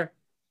where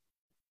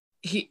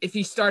if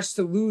he starts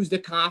to lose, the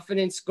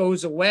confidence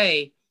goes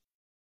away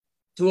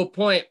to a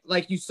point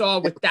like you saw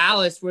with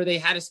Dallas, where they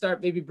had to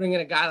start maybe bringing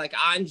a guy like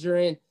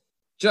Andre in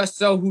just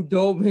so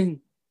Hudobin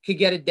could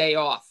get a day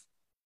off?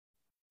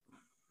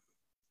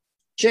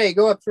 Jay,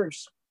 go up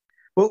first.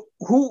 Well,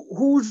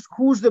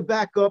 who's the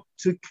backup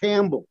to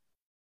Campbell?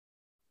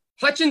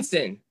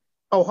 Hutchinson.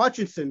 Oh,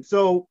 Hutchinson.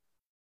 So,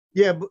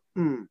 yeah, but,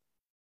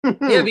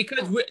 yeah,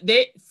 because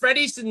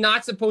Freddie's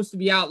not supposed to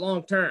be out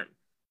long term,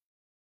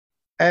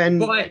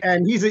 and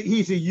he's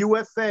a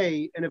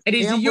UFA, and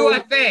he's a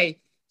UFA.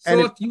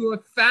 So if you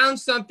have found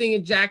something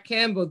in Jack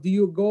Campbell, do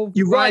you go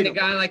find a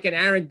guy like an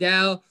Aaron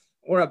Dell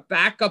or a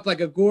backup like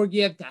a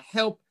Georgiev to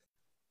help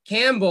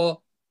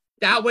Campbell?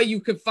 That way you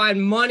could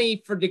find money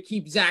to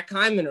keep Zach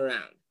Hyman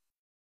around.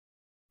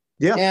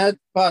 Yeah, it's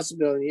a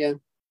possibility.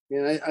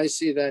 Yeah, I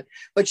see that.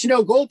 But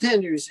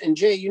goaltenders, and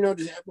Jay,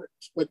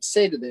 what to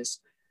say to this.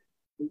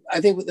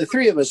 I think the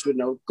three of us would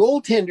know.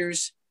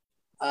 Goaltenders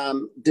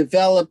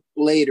develop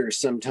later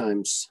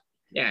sometimes.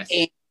 Yes.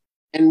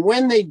 And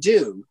when they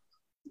do,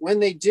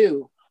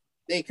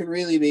 they can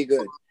really be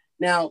good.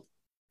 Now,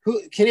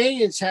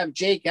 Canadians have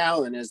Jake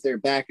Allen as their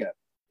backup.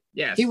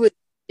 Yes. He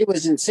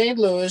was in St.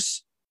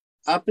 Louis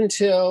up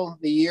until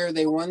the year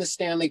they won the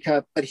Stanley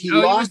Cup, but he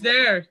lost.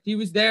 He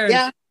was there.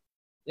 Yeah, yep.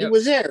 He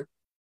was there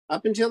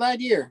up until that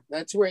year.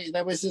 That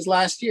was his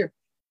last year.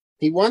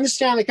 He won the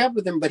Stanley Cup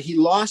with them, but he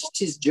lost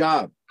his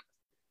job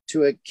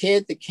to a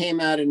kid that came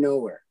out of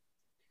nowhere.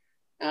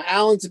 Now,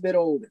 Allen's a bit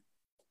older.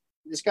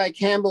 This guy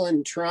Campbell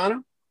in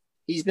Toronto,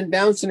 he's been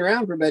bouncing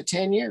around for about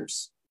 10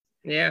 years.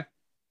 Yeah.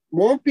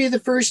 Won't be the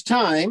first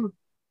time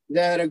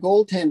that a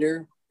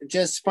goaltender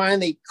just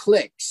finally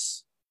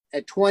clicks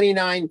at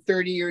 29,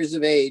 30 years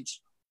of age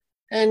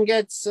and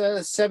gets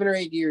 7 or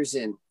 8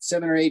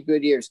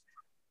 good years.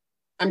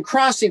 I'm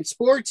crossing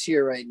sports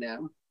here right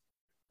now,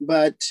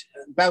 but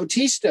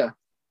Bautista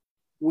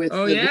with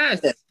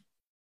yes,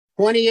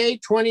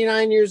 28,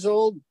 29 years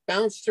old,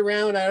 bounced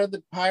around out of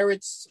the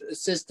Pirates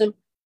system.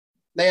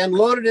 They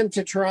unloaded him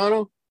to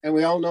Toronto, and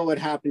we all know what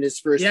happened his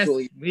first full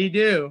year. We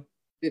do.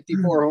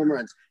 54 home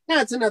runs.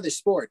 Now it's another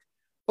sport,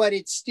 but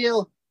it's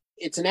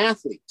an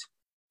athlete.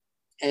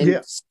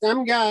 And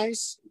some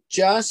guys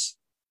just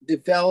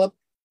develop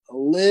a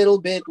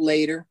little bit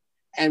later.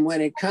 And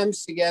when it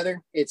comes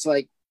together, it's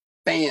like,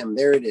 bam,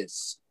 there it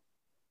is.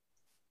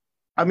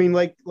 I mean,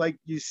 like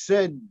you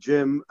said,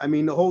 Jim, I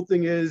mean, the whole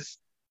thing is,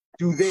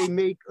 do they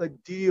make a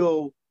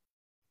deal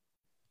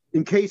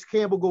in case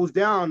Campbell goes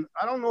down?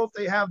 I don't know if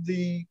they have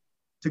to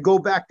go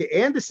back to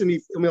Anderson. I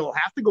mean, they'll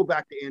have to go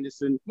back to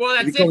Anderson.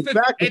 Well, that's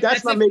it.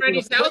 That's not making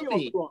a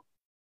playoff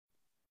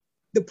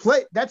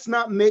run. That's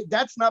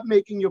not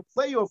making your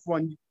playoff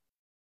run.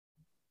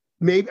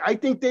 Maybe I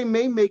think they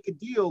may make a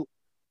deal.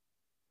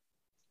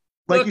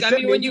 Like look, I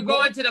mean, when you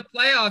go into the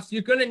playoffs,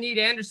 you're going to need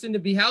Anderson to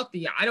be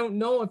healthy. I don't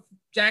know if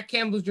Jack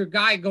Campbell's your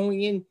guy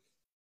going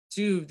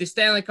into the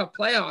Stanley Cup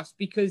playoffs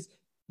because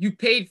you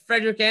paid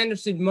Frederik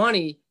Andersen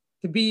money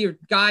to be your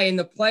guy in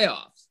the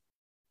playoffs.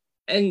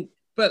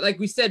 But like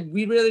we said,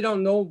 we really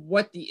don't know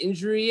what the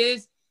injury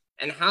is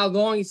and how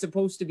long he's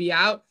supposed to be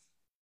out.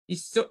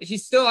 He's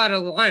still out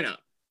of the lineup.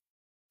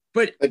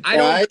 But I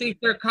don't think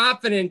they're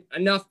confident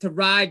enough to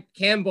ride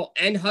Campbell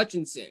and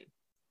Hutchinson.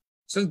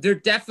 So they're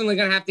definitely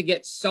going to have to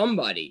get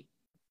somebody.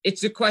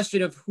 It's a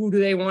question of who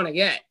do they want to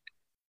get.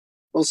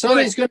 Well,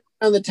 somebody's going to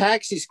be on the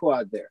taxi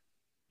squad there.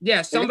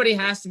 Yeah, somebody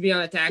has to be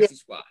on the taxi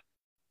squad.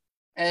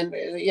 And,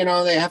 you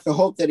know, they have to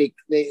hope that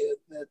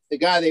the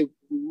guy they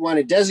want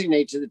to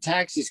designate to the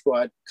taxi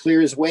squad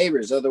clears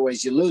waivers.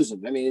 Otherwise, you lose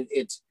him. I mean,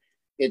 it's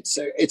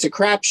a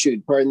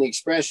crapshoot, pardon the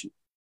expression.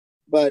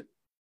 But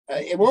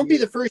it won't be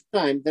the first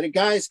time that a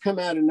guy's come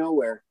out of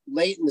nowhere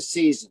late in the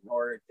season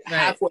or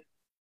halfway in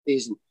the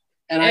season.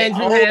 And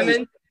Andrew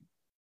Hammond.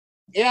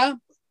 Yeah,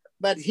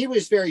 but he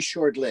was very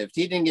short-lived.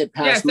 He didn't get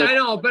past. Yes, I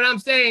know, but I'm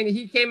saying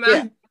he came out.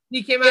 Yeah.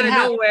 He came out of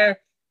nowhere,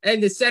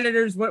 and the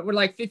Senators were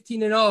like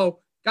 15-0,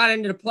 got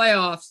into the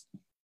playoffs.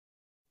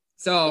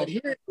 So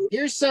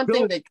here's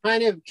something that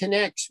kind of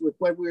connects with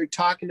what we were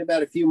talking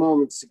about a few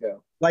moments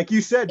ago. Like you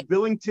said,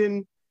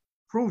 Billington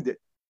proved it.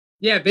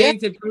 Yeah,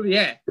 Billington proved it.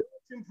 Yeah,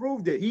 Billington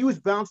proved it. He was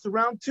bounced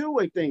around too,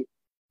 I think.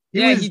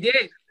 He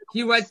did.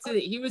 He was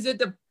at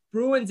the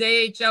Bruins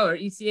AHL or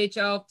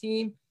ECHL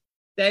team,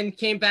 then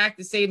came back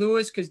to St.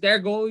 Louis because their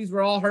goalies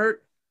were all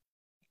hurt.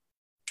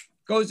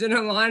 Goes in the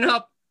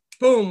lineup,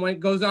 boom,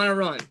 goes on a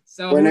run.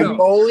 So when a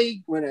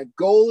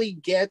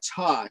goalie gets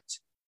hot,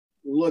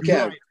 look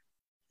out.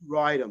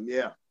 Ride him,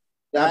 yeah.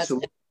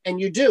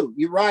 And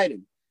you ride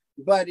him.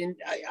 But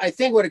I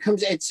think when it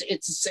comes, it's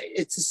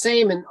the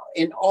same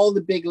in all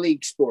the big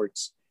league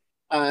sports.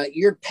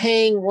 You're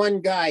paying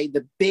one guy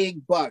the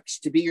big bucks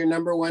to be your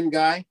number one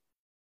guy.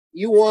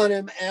 You want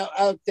him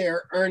out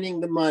there earning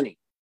the money.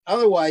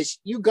 Otherwise,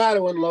 you got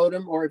to unload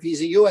him. Or if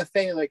he's a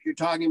UFA, like you're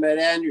talking about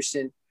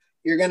Anderson,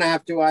 you're going to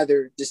have to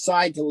either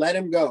decide to let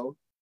him go,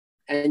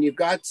 and you've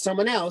got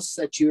someone else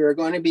that you are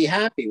going to be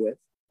happy with,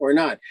 or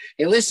not.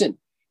 Hey, listen,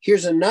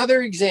 here's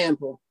another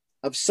example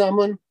of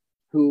someone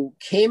who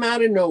came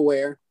out of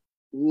nowhere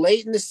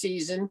late in the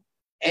season,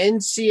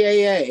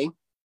 NCAA,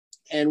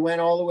 and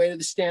went all the way to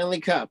the Stanley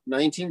Cup,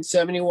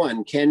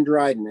 1971, Ken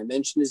Dryden. I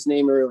mentioned his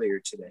name earlier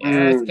today.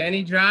 Yes,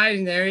 Kenny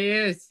Dryden, there he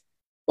is.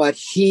 But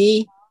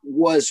he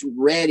was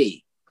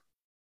ready.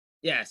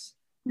 Yes.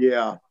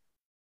 Yeah.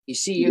 You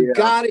see, you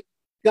gotta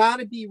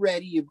be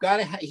ready. You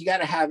gotta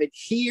have it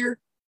here,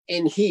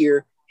 and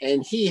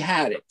he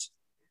had it.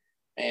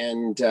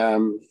 And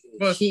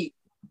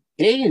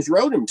Canadians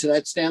rode him to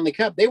that Stanley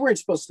Cup. They weren't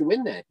supposed to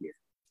win that year.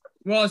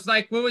 Well, it's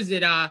like, what was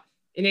it?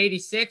 In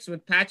 '86 when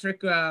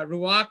Patrick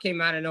Roy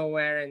came out of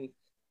nowhere and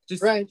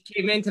just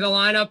came into the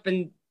lineup,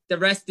 and the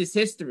rest is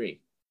history.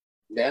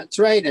 That's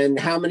right. And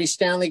how many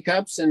Stanley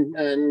Cups and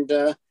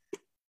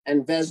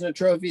Vezina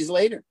trophies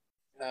later?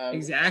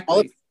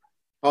 Exactly.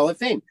 Hall of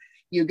Fame.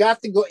 You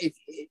got to go. If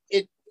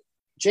it,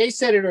 Jay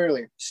said it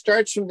earlier,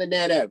 starts from the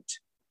net out.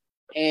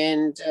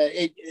 And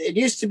it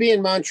used to be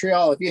in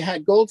Montreal. If you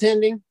had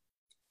goaltending,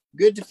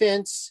 good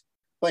defense,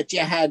 but you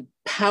had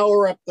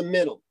power up the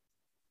middle.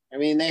 I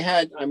mean,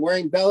 I'm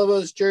wearing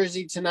Beliveau's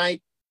jersey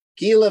tonight,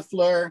 Guy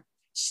Lafleur,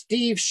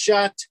 Steve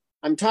Shutt.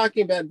 I'm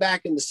talking about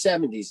back in the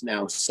 70s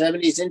now,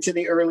 70s into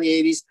the early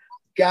 80s,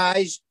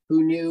 guys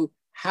who knew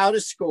how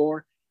to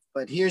score.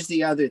 But here's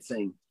the other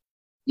thing.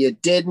 You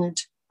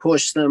didn't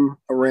push them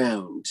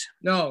around.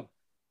 No.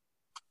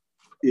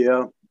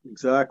 Yeah,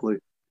 exactly.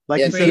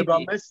 Like you said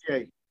about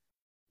Messier.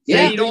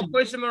 Yeah, you don't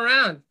push them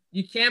around.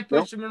 You can't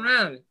push them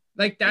around.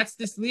 Like, that's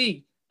this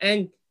league.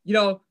 And, you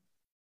know,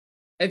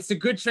 it's a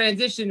good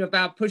transition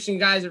about pushing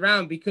guys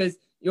around because,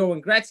 you know,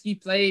 when Gretzky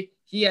played,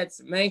 he had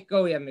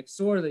Semenko, he had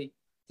McSorley.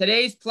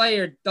 Today's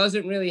player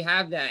doesn't really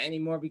have that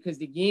anymore because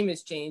the game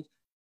has changed.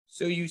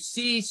 So you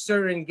see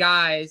certain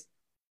guys,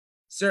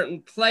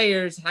 certain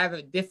players have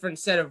a different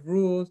set of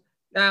rules.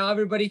 Now,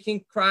 everybody can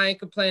cry and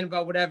complain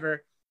about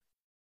whatever,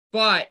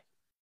 But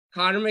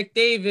Connor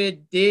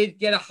McDavid did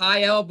get a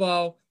high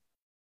elbow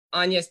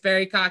on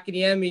Jesperi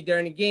Kotkaniemi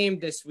during the game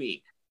this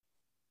week.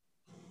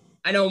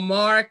 I know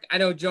Mark, I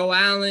know Joe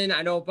Allen,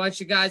 I know a bunch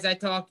of guys I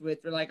talked with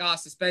were like, oh,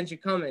 suspension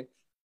coming.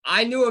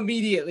 I knew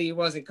immediately it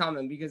wasn't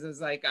coming because it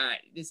was like, all right,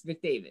 this is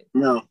McDavid.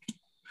 No.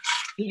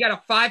 He got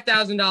a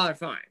 $5,000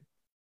 fine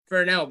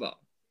for an elbow.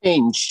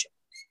 Change.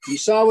 You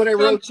saw what I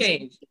wrote?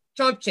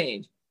 Chump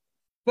change.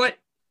 But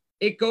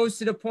it goes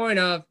to the point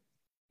of,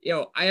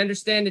 I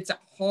understand it's a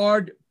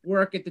hard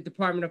work at the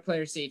Department of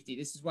Player Safety.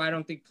 This is why I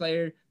don't think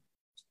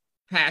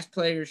past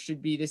players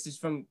should be. This is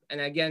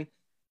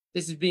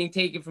being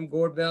taken from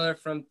Gord Miller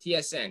from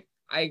TSN.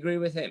 I agree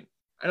with him.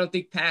 I don't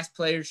think past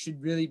players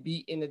should really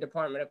be in the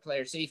Department of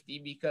Player Safety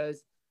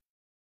because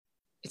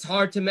it's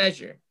hard to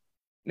measure.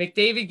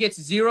 McDavid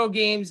gets 0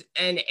 games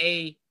and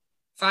a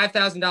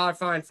 $5,000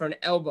 fine for an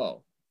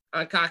elbow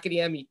on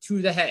Kotkaniemi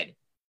to the head.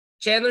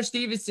 Chandler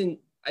Stevenson,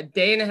 a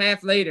day and a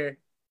half later,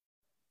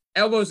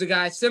 elbows a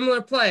guy,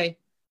 similar play,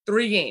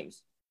 3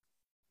 games.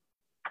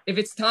 If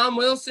it's Tom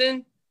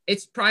Wilson,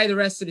 it's probably the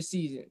rest of the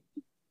season.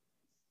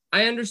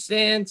 I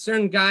understand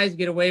certain guys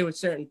get away with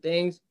certain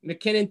things.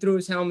 McKinnon threw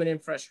his helmet in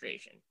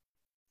frustration.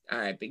 All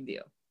right, big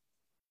deal.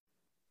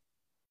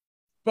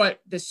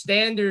 But the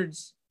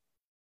standards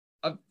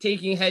of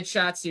taking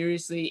headshots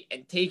seriously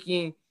and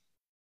taking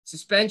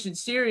suspension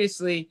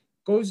seriously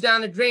goes down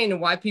the drain.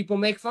 And why people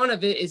make fun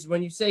of it is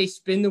when you say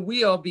spin the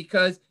wheel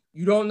because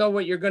you don't know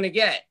what you're going to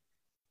get.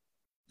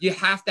 You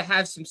have to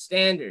have some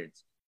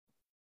standards.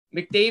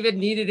 McDavid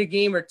needed a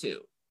game or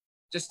two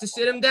just to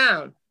sit him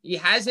down. He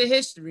has a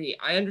history.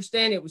 I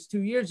understand it was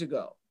 2 years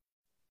ago.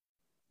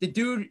 The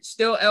dude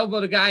still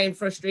elbowed a guy in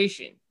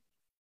frustration.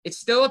 It's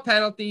still a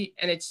penalty,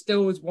 and it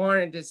still was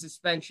warranted a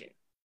suspension.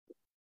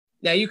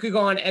 Now, you could go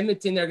on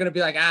Edmonton. They're going to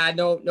be like,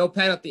 no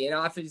penalty. And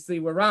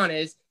obviously, where Ron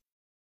is,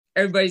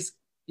 everybody's,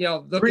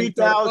 looking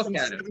to look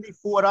at him.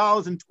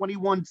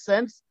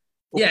 $3,074.21.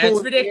 Yeah,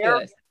 it's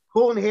ridiculous.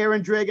 Pulling hair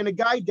and dragging a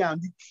guy down.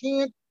 You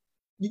can't.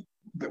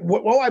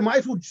 I might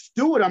as well just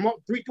do it. I'm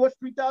up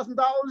 $3,000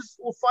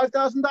 or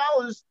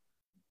 $5,000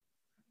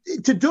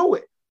 to do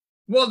it.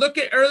 Well, look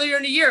at earlier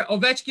in the year,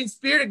 Ovechkin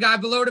speared a guy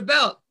below the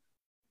belt,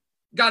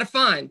 got a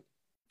fine.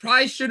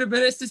 Probably should have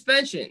been a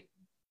suspension,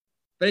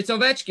 but it's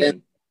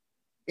Ovechkin.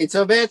 It's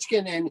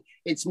Ovechkin and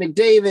it's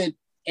McDavid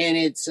and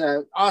it's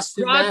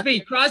Austin Crosby.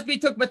 Crosby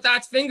took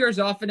Mathat's fingers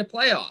off in the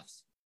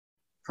playoffs.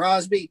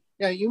 Crosby.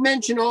 Now you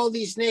mentioned all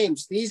these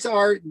names. These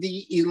are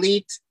the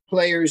elite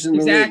players in the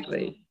league.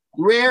 Exactly.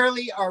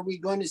 Rarely are we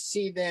going to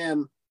see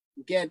them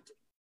get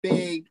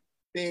big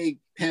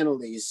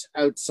penalties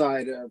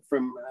outside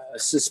from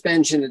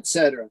suspension,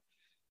 etc.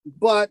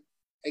 But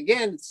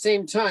again, at the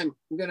same time,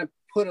 I'm going to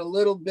put a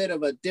little bit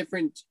of a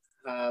different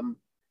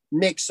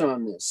mix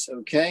on this.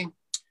 Okay,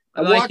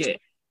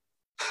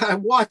 I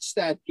watched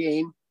that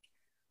game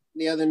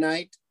the other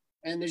night,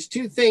 and there's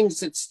 2 things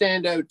that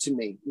stand out to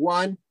me.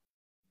 One,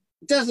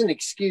 it doesn't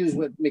excuse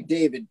what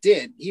McDavid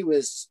did. He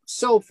was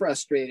so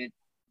frustrated.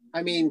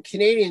 I mean,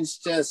 Canadians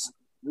just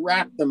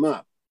wrapped them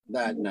up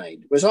that night.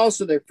 It was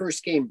also their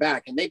first game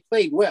back, and they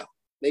played well.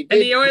 And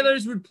the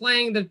Oilers were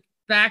playing the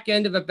back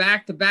end of a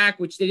back-to-back,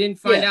 which they didn't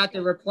find out they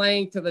were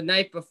playing till the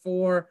night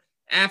before,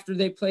 after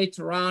they played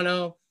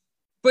Toronto.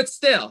 But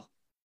still.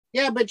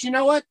 Yeah, but you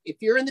know what?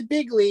 If you're in the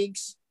big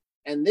leagues,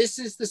 and this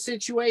is the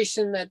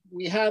situation that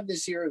we have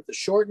this year with the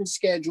shortened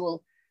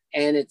schedule,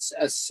 and it's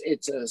a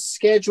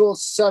schedule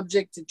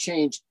subject to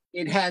change,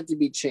 it had to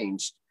be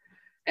changed.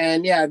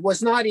 And yeah, it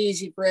was not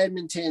easy for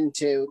Edmonton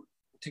to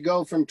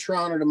go from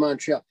Toronto to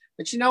Montreal.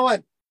 But you know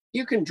what?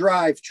 You can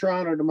drive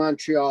Toronto to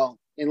Montreal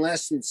in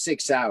less than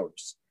 6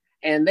 hours.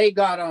 And they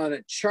got on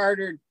a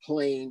chartered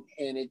plane,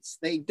 and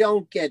they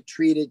don't get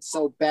treated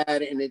so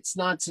bad, and it's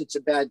not such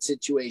a bad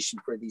situation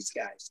for these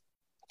guys.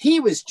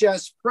 He was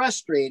just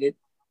frustrated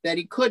that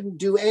he couldn't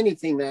do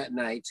anything that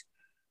night.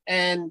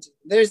 And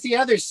there's the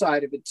other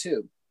side of it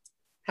too.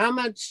 How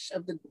much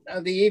of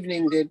the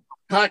evening did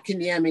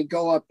Kotkaniemi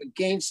go up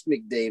against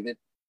McDavid?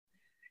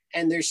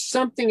 And there's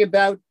something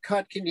about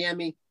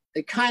Kotkaniemi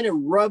that kind of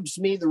rubs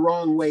me the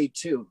wrong way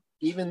too.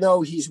 Even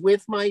though he's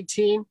with my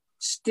team,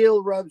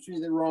 still rubs me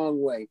the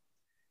wrong way.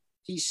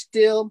 He's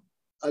still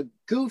a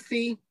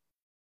goofy,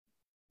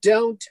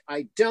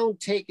 I don't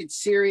take it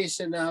serious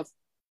enough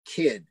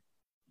kid.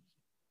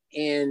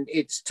 And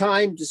it's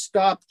time to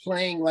stop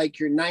playing like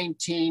you're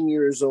 19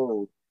 years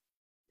old.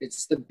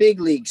 It's the big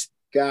leagues,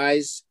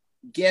 guys.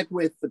 Get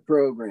with the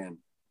program.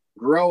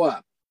 Grow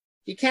up.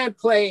 You can't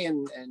play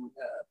and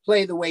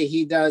play the way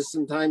he does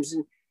sometimes,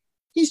 and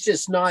he's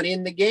just not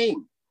in the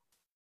game.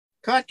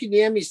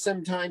 Kotkaniemi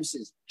sometimes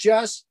is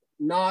just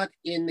not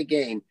in the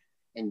game.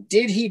 And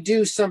did he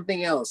do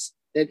something else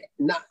that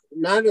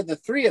none of the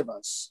 3 of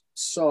us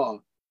saw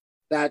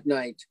that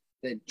night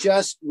that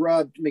just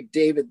rubbed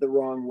McDavid the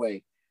wrong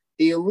way?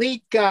 The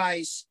elite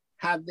guys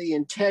have the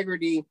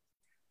integrity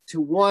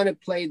to want to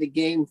play the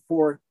game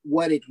for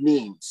what it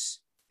means.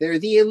 They're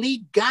the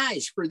elite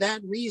guys for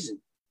that reason.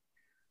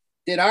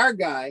 Did our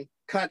guy,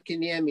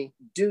 Kotkaniemi,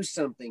 do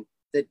something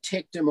that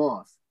ticked him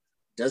off?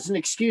 Doesn't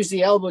excuse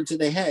the elbow to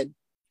the head,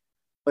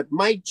 but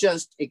might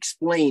just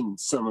explain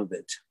some of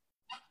it.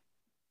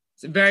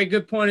 It's a very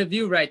good point of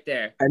view right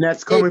there. And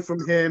that's coming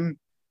from him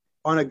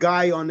on a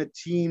guy on the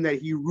team that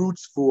he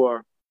roots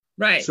for.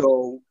 Right.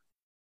 So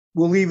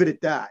we'll leave it at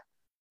that.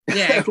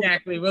 Yeah,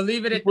 exactly. We'll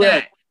leave it at Well,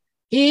 that.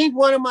 He ain't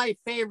one of my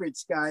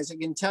favorites, guys. I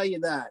can tell you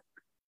that.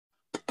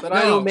 But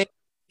I don't make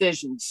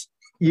decisions.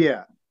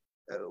 Yeah.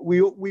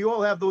 We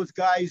all have those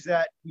guys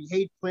that we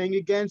hate playing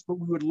against, but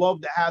we would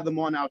love to have them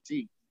on our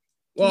team.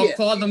 Well, Yeah.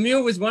 Claude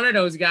Lemieux was one of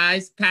those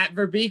guys. Pat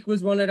Verbeek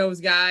was one of those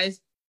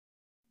guys.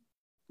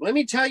 Let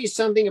me tell you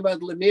something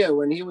about Lemieux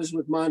when he was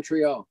with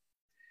Montreal.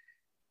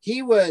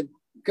 He would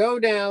go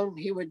down.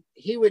 He would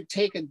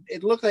take a.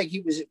 It looked like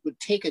would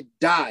take a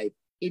dive.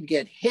 He'd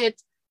get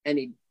hit and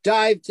he'd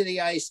dive to the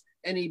ice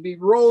and he'd be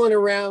rolling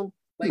around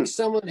like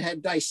someone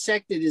had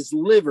dissected his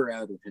liver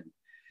out of him.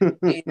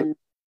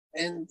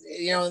 and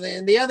you know,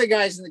 and the other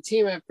guys in the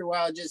team after a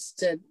while just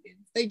said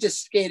they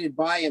just skated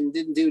by him,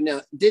 didn't do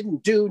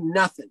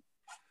nothing.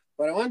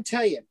 But I want to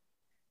tell you,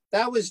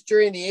 that was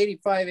during the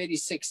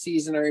 85-86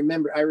 season. I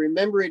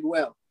remember it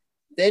well.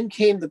 Then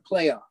came the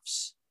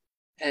playoffs,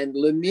 and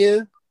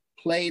Lemieux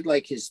played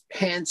like his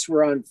pants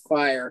were on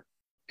fire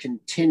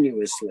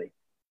continuously.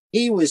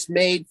 He was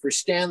made for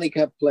Stanley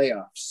Cup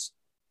playoffs.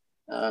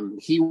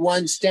 He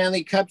won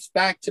Stanley Cups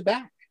back to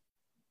back.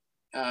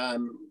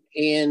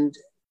 And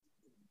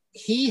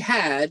he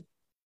had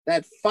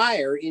that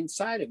fire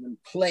inside of him,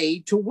 play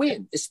to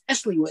win,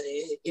 especially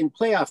in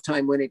playoff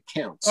time when it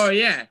counts. Oh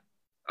yeah.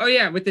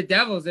 With the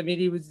Devils. I mean,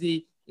 he was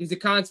the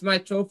Conn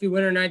Smythe Trophy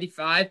winner in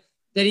 95.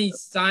 Then he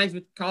signs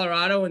with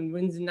Colorado and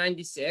wins in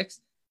 96.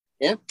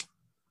 Yeah.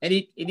 And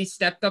he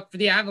stepped up for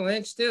the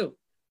Avalanche too.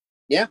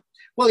 Yeah.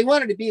 Well, he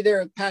wanted to be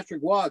there with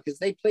Patrick Waugh because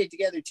they played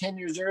together 10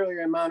 years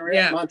earlier in Montreal.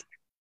 Yeah.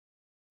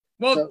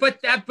 Well,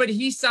 but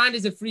he signed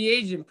as a free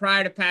agent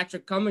prior to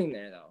Patrick coming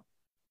there, though.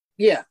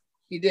 Yeah,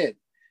 he did.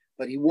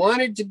 But he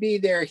wanted to be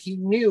there. He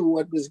knew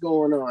what was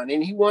going on,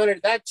 and he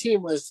wanted that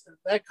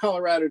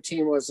Colorado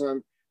team was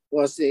on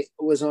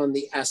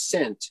the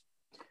ascent.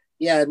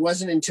 Yeah, it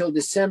wasn't until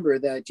December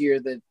that year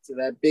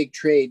that big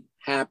trade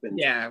happened.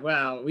 Yeah,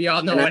 well, we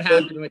all know what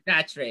happened with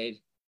that trade.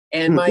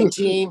 And my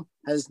team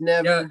has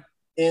never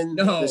been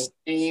the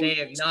same. They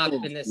have not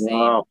been the same.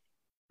 Wow.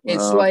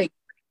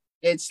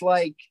 It's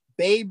like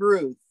Babe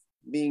Ruth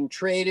being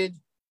traded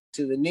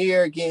to the New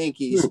York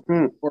Yankees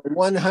for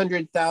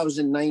 $100,000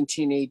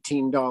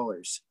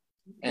 $1918.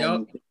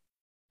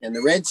 And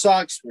the Red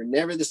Sox were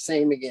never the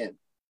same again.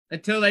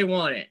 Until they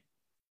won it.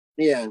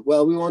 Yeah,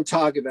 well, we won't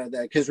talk about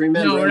that because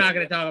remember. No, we're not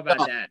going to talk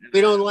about that. We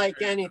don't like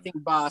anything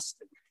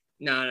Boston.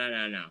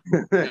 No.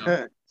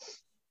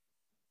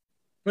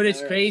 But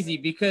it's crazy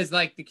because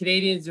like the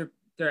Canadians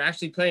they're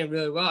actually playing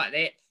really well.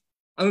 I'm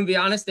gonna be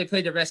honest, they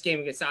played their best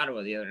game against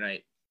Ottawa the other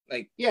night.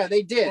 Like yeah,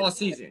 they did all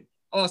season.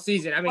 I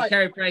mean,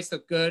 Carey Price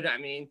looked good. I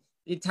mean,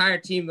 the entire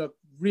team looked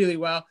really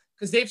well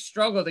because they've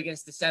struggled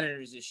against the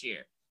Senators this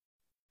year.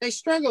 They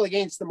struggle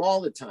against them all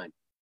the time.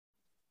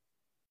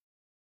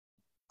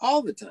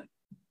 All the time.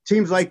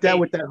 Teams like that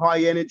with that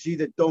high energy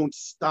that don't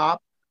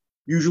stop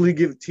usually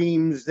give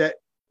teams that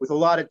with a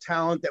lot of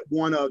talent that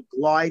want to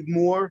glide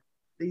more.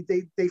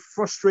 They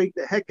frustrate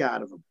the heck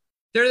out of them.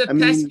 They're the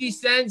pesky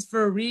Sens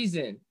for a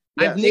reason.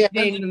 Yes. I've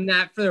nicknamed them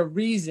that for a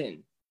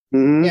reason.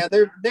 Mm-hmm. Yeah,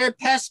 they're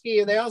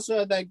pesky. They also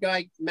have that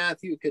guy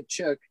Matthew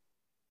Tkachuk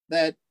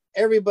that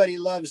everybody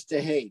loves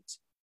to hate.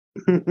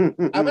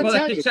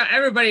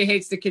 Everybody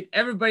hates the kid.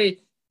 Everybody,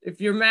 if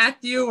you're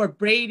Matthew or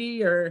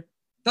Brady or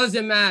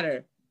doesn't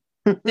matter,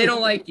 they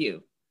don't like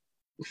you.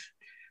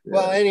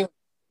 Well, anyway,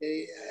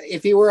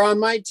 if he were on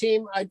my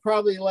team, I'd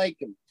probably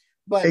like him.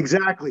 But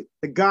exactly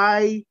the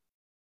guy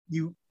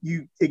the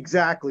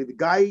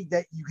guy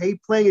that you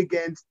hate playing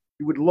against,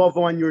 you would love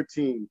on your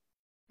team,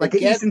 like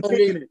an Easton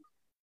Tikkanen.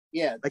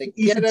 Yeah, like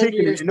Easton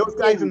Tikkanen, and those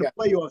guys in the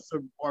playoffs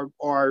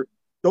are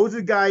those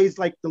are guys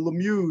like the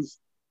Lemieux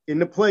in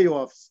the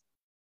playoffs,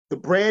 the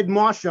Brad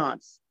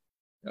Marchands.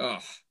 Oh,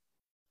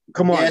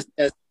 come on!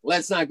 Yes.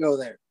 Let's not go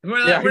there.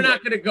 We're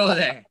not going to go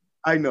there.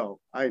 I know.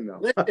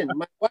 Listen,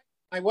 my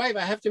wife.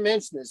 I have to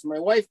mention this. My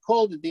wife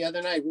called it the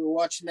other night. We were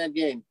watching that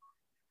game,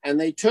 and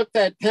they took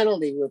that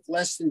penalty with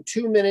less than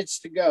 2 minutes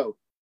to go,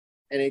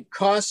 and it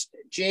cost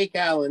Jake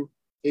Allen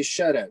his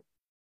shutout.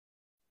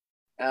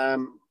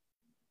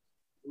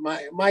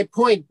 My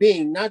point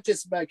being, not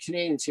just about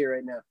Canadians here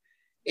right now,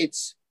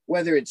 it's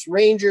whether it's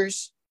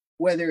Rangers,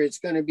 whether it's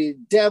going to be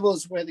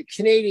Devils, whether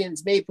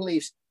Canadians, Maple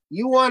Leafs,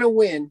 you want to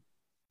win.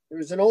 There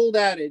was an old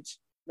adage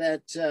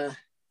that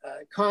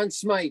Conn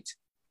Smythe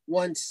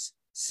once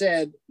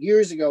said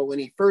years ago when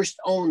he first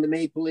owned the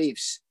Maple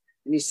Leafs,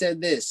 and he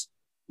said this: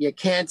 "You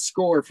can't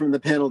score from the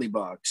penalty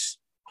box."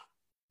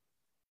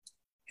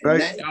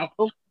 Right.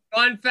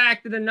 Fun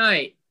fact of the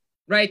night,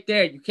 right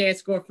there. You can't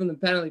score from the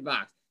penalty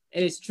box.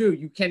 And it's true.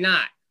 You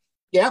cannot.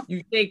 Yeah.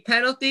 You take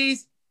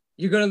penalties,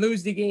 you're going to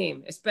lose the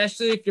game,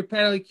 especially if your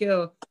penalty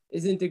kill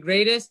isn't the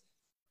greatest.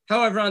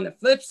 However, on the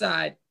flip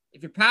side,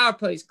 if your power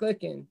play is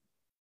clicking,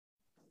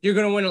 you're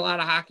going to win a lot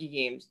of hockey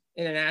games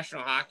in the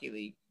National Hockey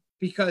League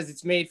because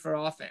it's made for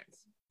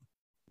offense.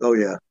 Oh,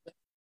 yeah.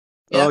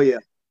 Yeah. Oh, yeah.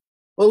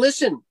 Well,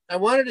 listen, I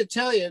wanted to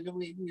tell you,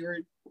 we were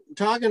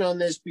talking on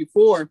this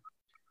before.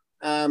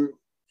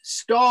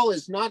 Stahl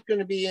is not going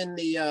to be in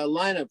the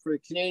lineup for the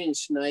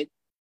Canadians tonight.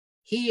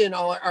 He and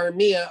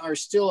Armia are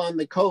still on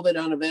the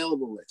COVID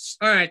unavailable list.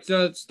 All right,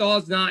 so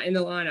Stahl's not in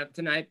the lineup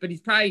tonight, but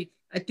he's probably,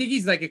 I think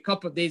he's like a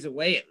couple of days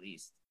away at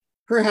least.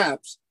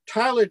 Perhaps.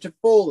 Tyler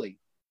Toffoli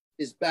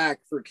is back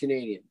for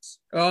Canadians.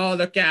 Oh,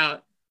 look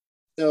out.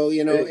 So,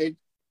 it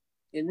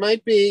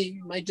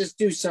might just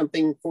do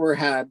something for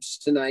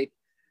Habs tonight.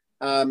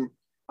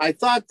 I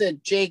thought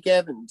that Jake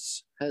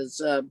Evans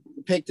has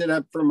picked it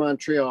up for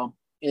Montreal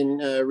in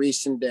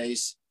recent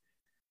days.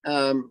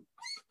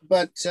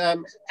 But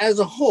as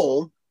a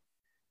whole,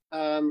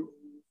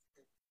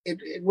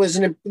 it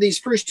was these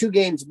first two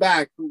games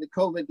back from the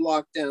COVID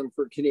lockdown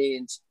for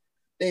Canadians.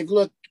 They've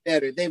looked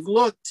better. They've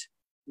looked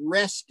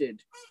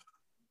rested,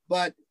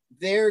 but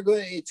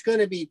it's going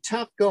to be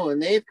tough going.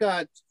 They've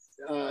got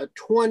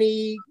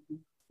 20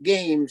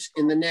 games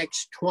in the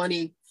next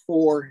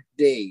 24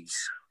 days.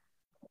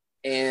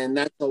 And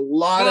that's a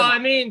lot. Well, I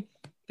mean,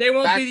 they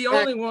won't be the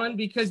only one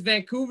because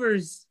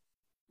Vancouver's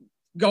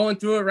going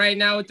through it right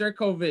now with their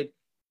COVID,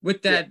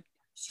 with that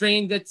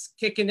strain that's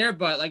kicking their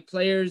butt. Like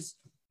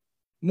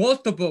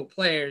multiple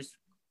players,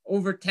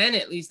 over 10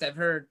 at least I've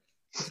heard,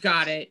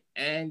 got it,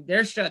 and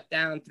they're shut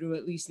down through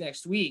at least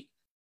next week.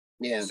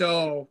 Yeah.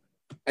 So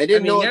I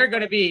didn't know they're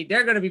going to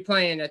be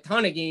playing a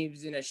ton of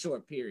games in a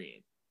short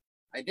period.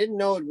 I didn't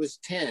know it was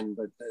 10,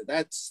 but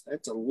that's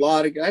a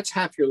lot of, that's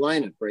half your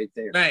lineup right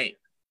there. Right.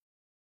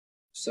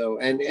 So,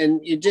 and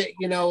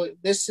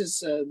this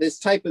is this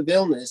type of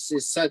illness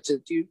is such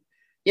that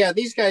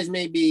these guys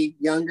may be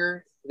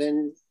younger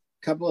than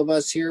a couple of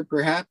us here,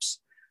 perhaps.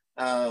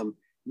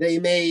 They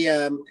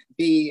may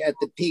be at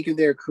the peak of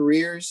their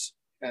careers,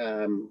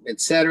 et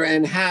cetera,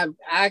 and have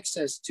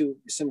access to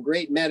some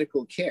great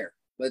medical care.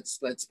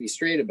 Let's be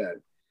straight about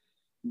it.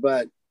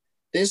 But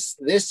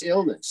this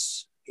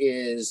illness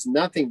is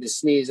nothing to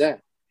sneeze at.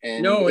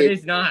 And no, it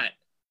is not.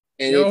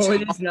 And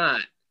it is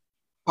not.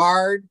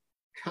 Hard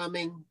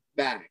coming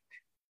back.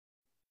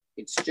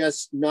 It's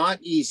just not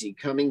easy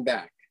coming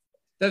back.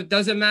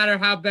 Doesn't matter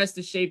how best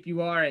of shape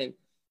you are in.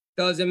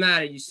 Doesn't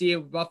matter. You see it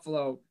with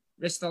Buffalo.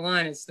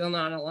 Ristolainen is still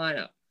not in a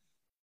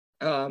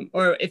lineup.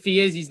 Or if he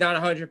is, he's not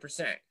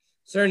 100%.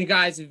 Certain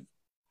guys have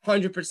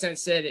 100%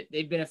 said it.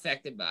 They've been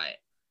affected by it.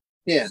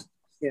 Yeah.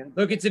 Yeah.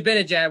 Look at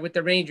Zibanejad with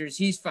the Rangers.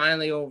 He's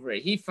finally over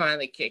it. He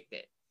finally kicked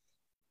it.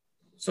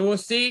 So we'll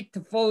see.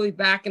 Toffoli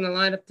back in the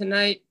lineup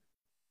tonight.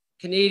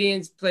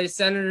 Canadians play the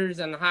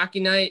Senators on the hockey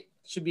night.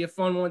 Should be a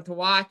fun one to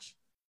watch.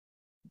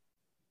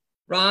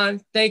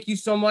 Ron, thank you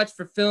so much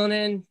for filling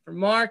in for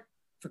Mark,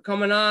 for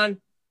coming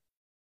on,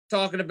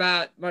 talking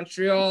about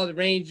Montreal, the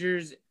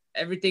Rangers,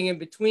 everything in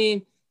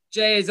between.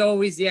 Jay, as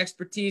always, the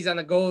expertise on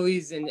the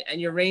goalies and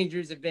your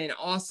Rangers have been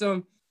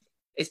awesome.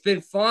 It's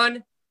been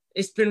fun.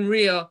 It's been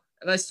real.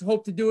 Let's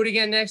hope to do it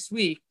again next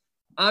week.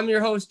 I'm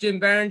your host, Jim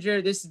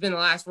Berenger. This has been The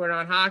Last Word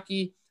on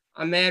Hockey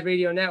on Mad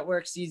Radio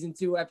Network, Season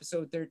 2,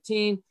 Episode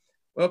 13.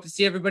 We hope to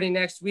see everybody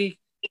next week.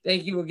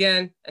 Thank you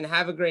again, and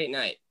have a great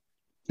night.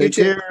 Take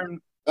care.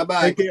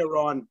 Bye-bye. Take care,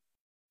 Ron.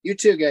 You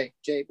too,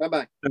 Jay.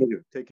 Bye-bye. Thank you. Take care.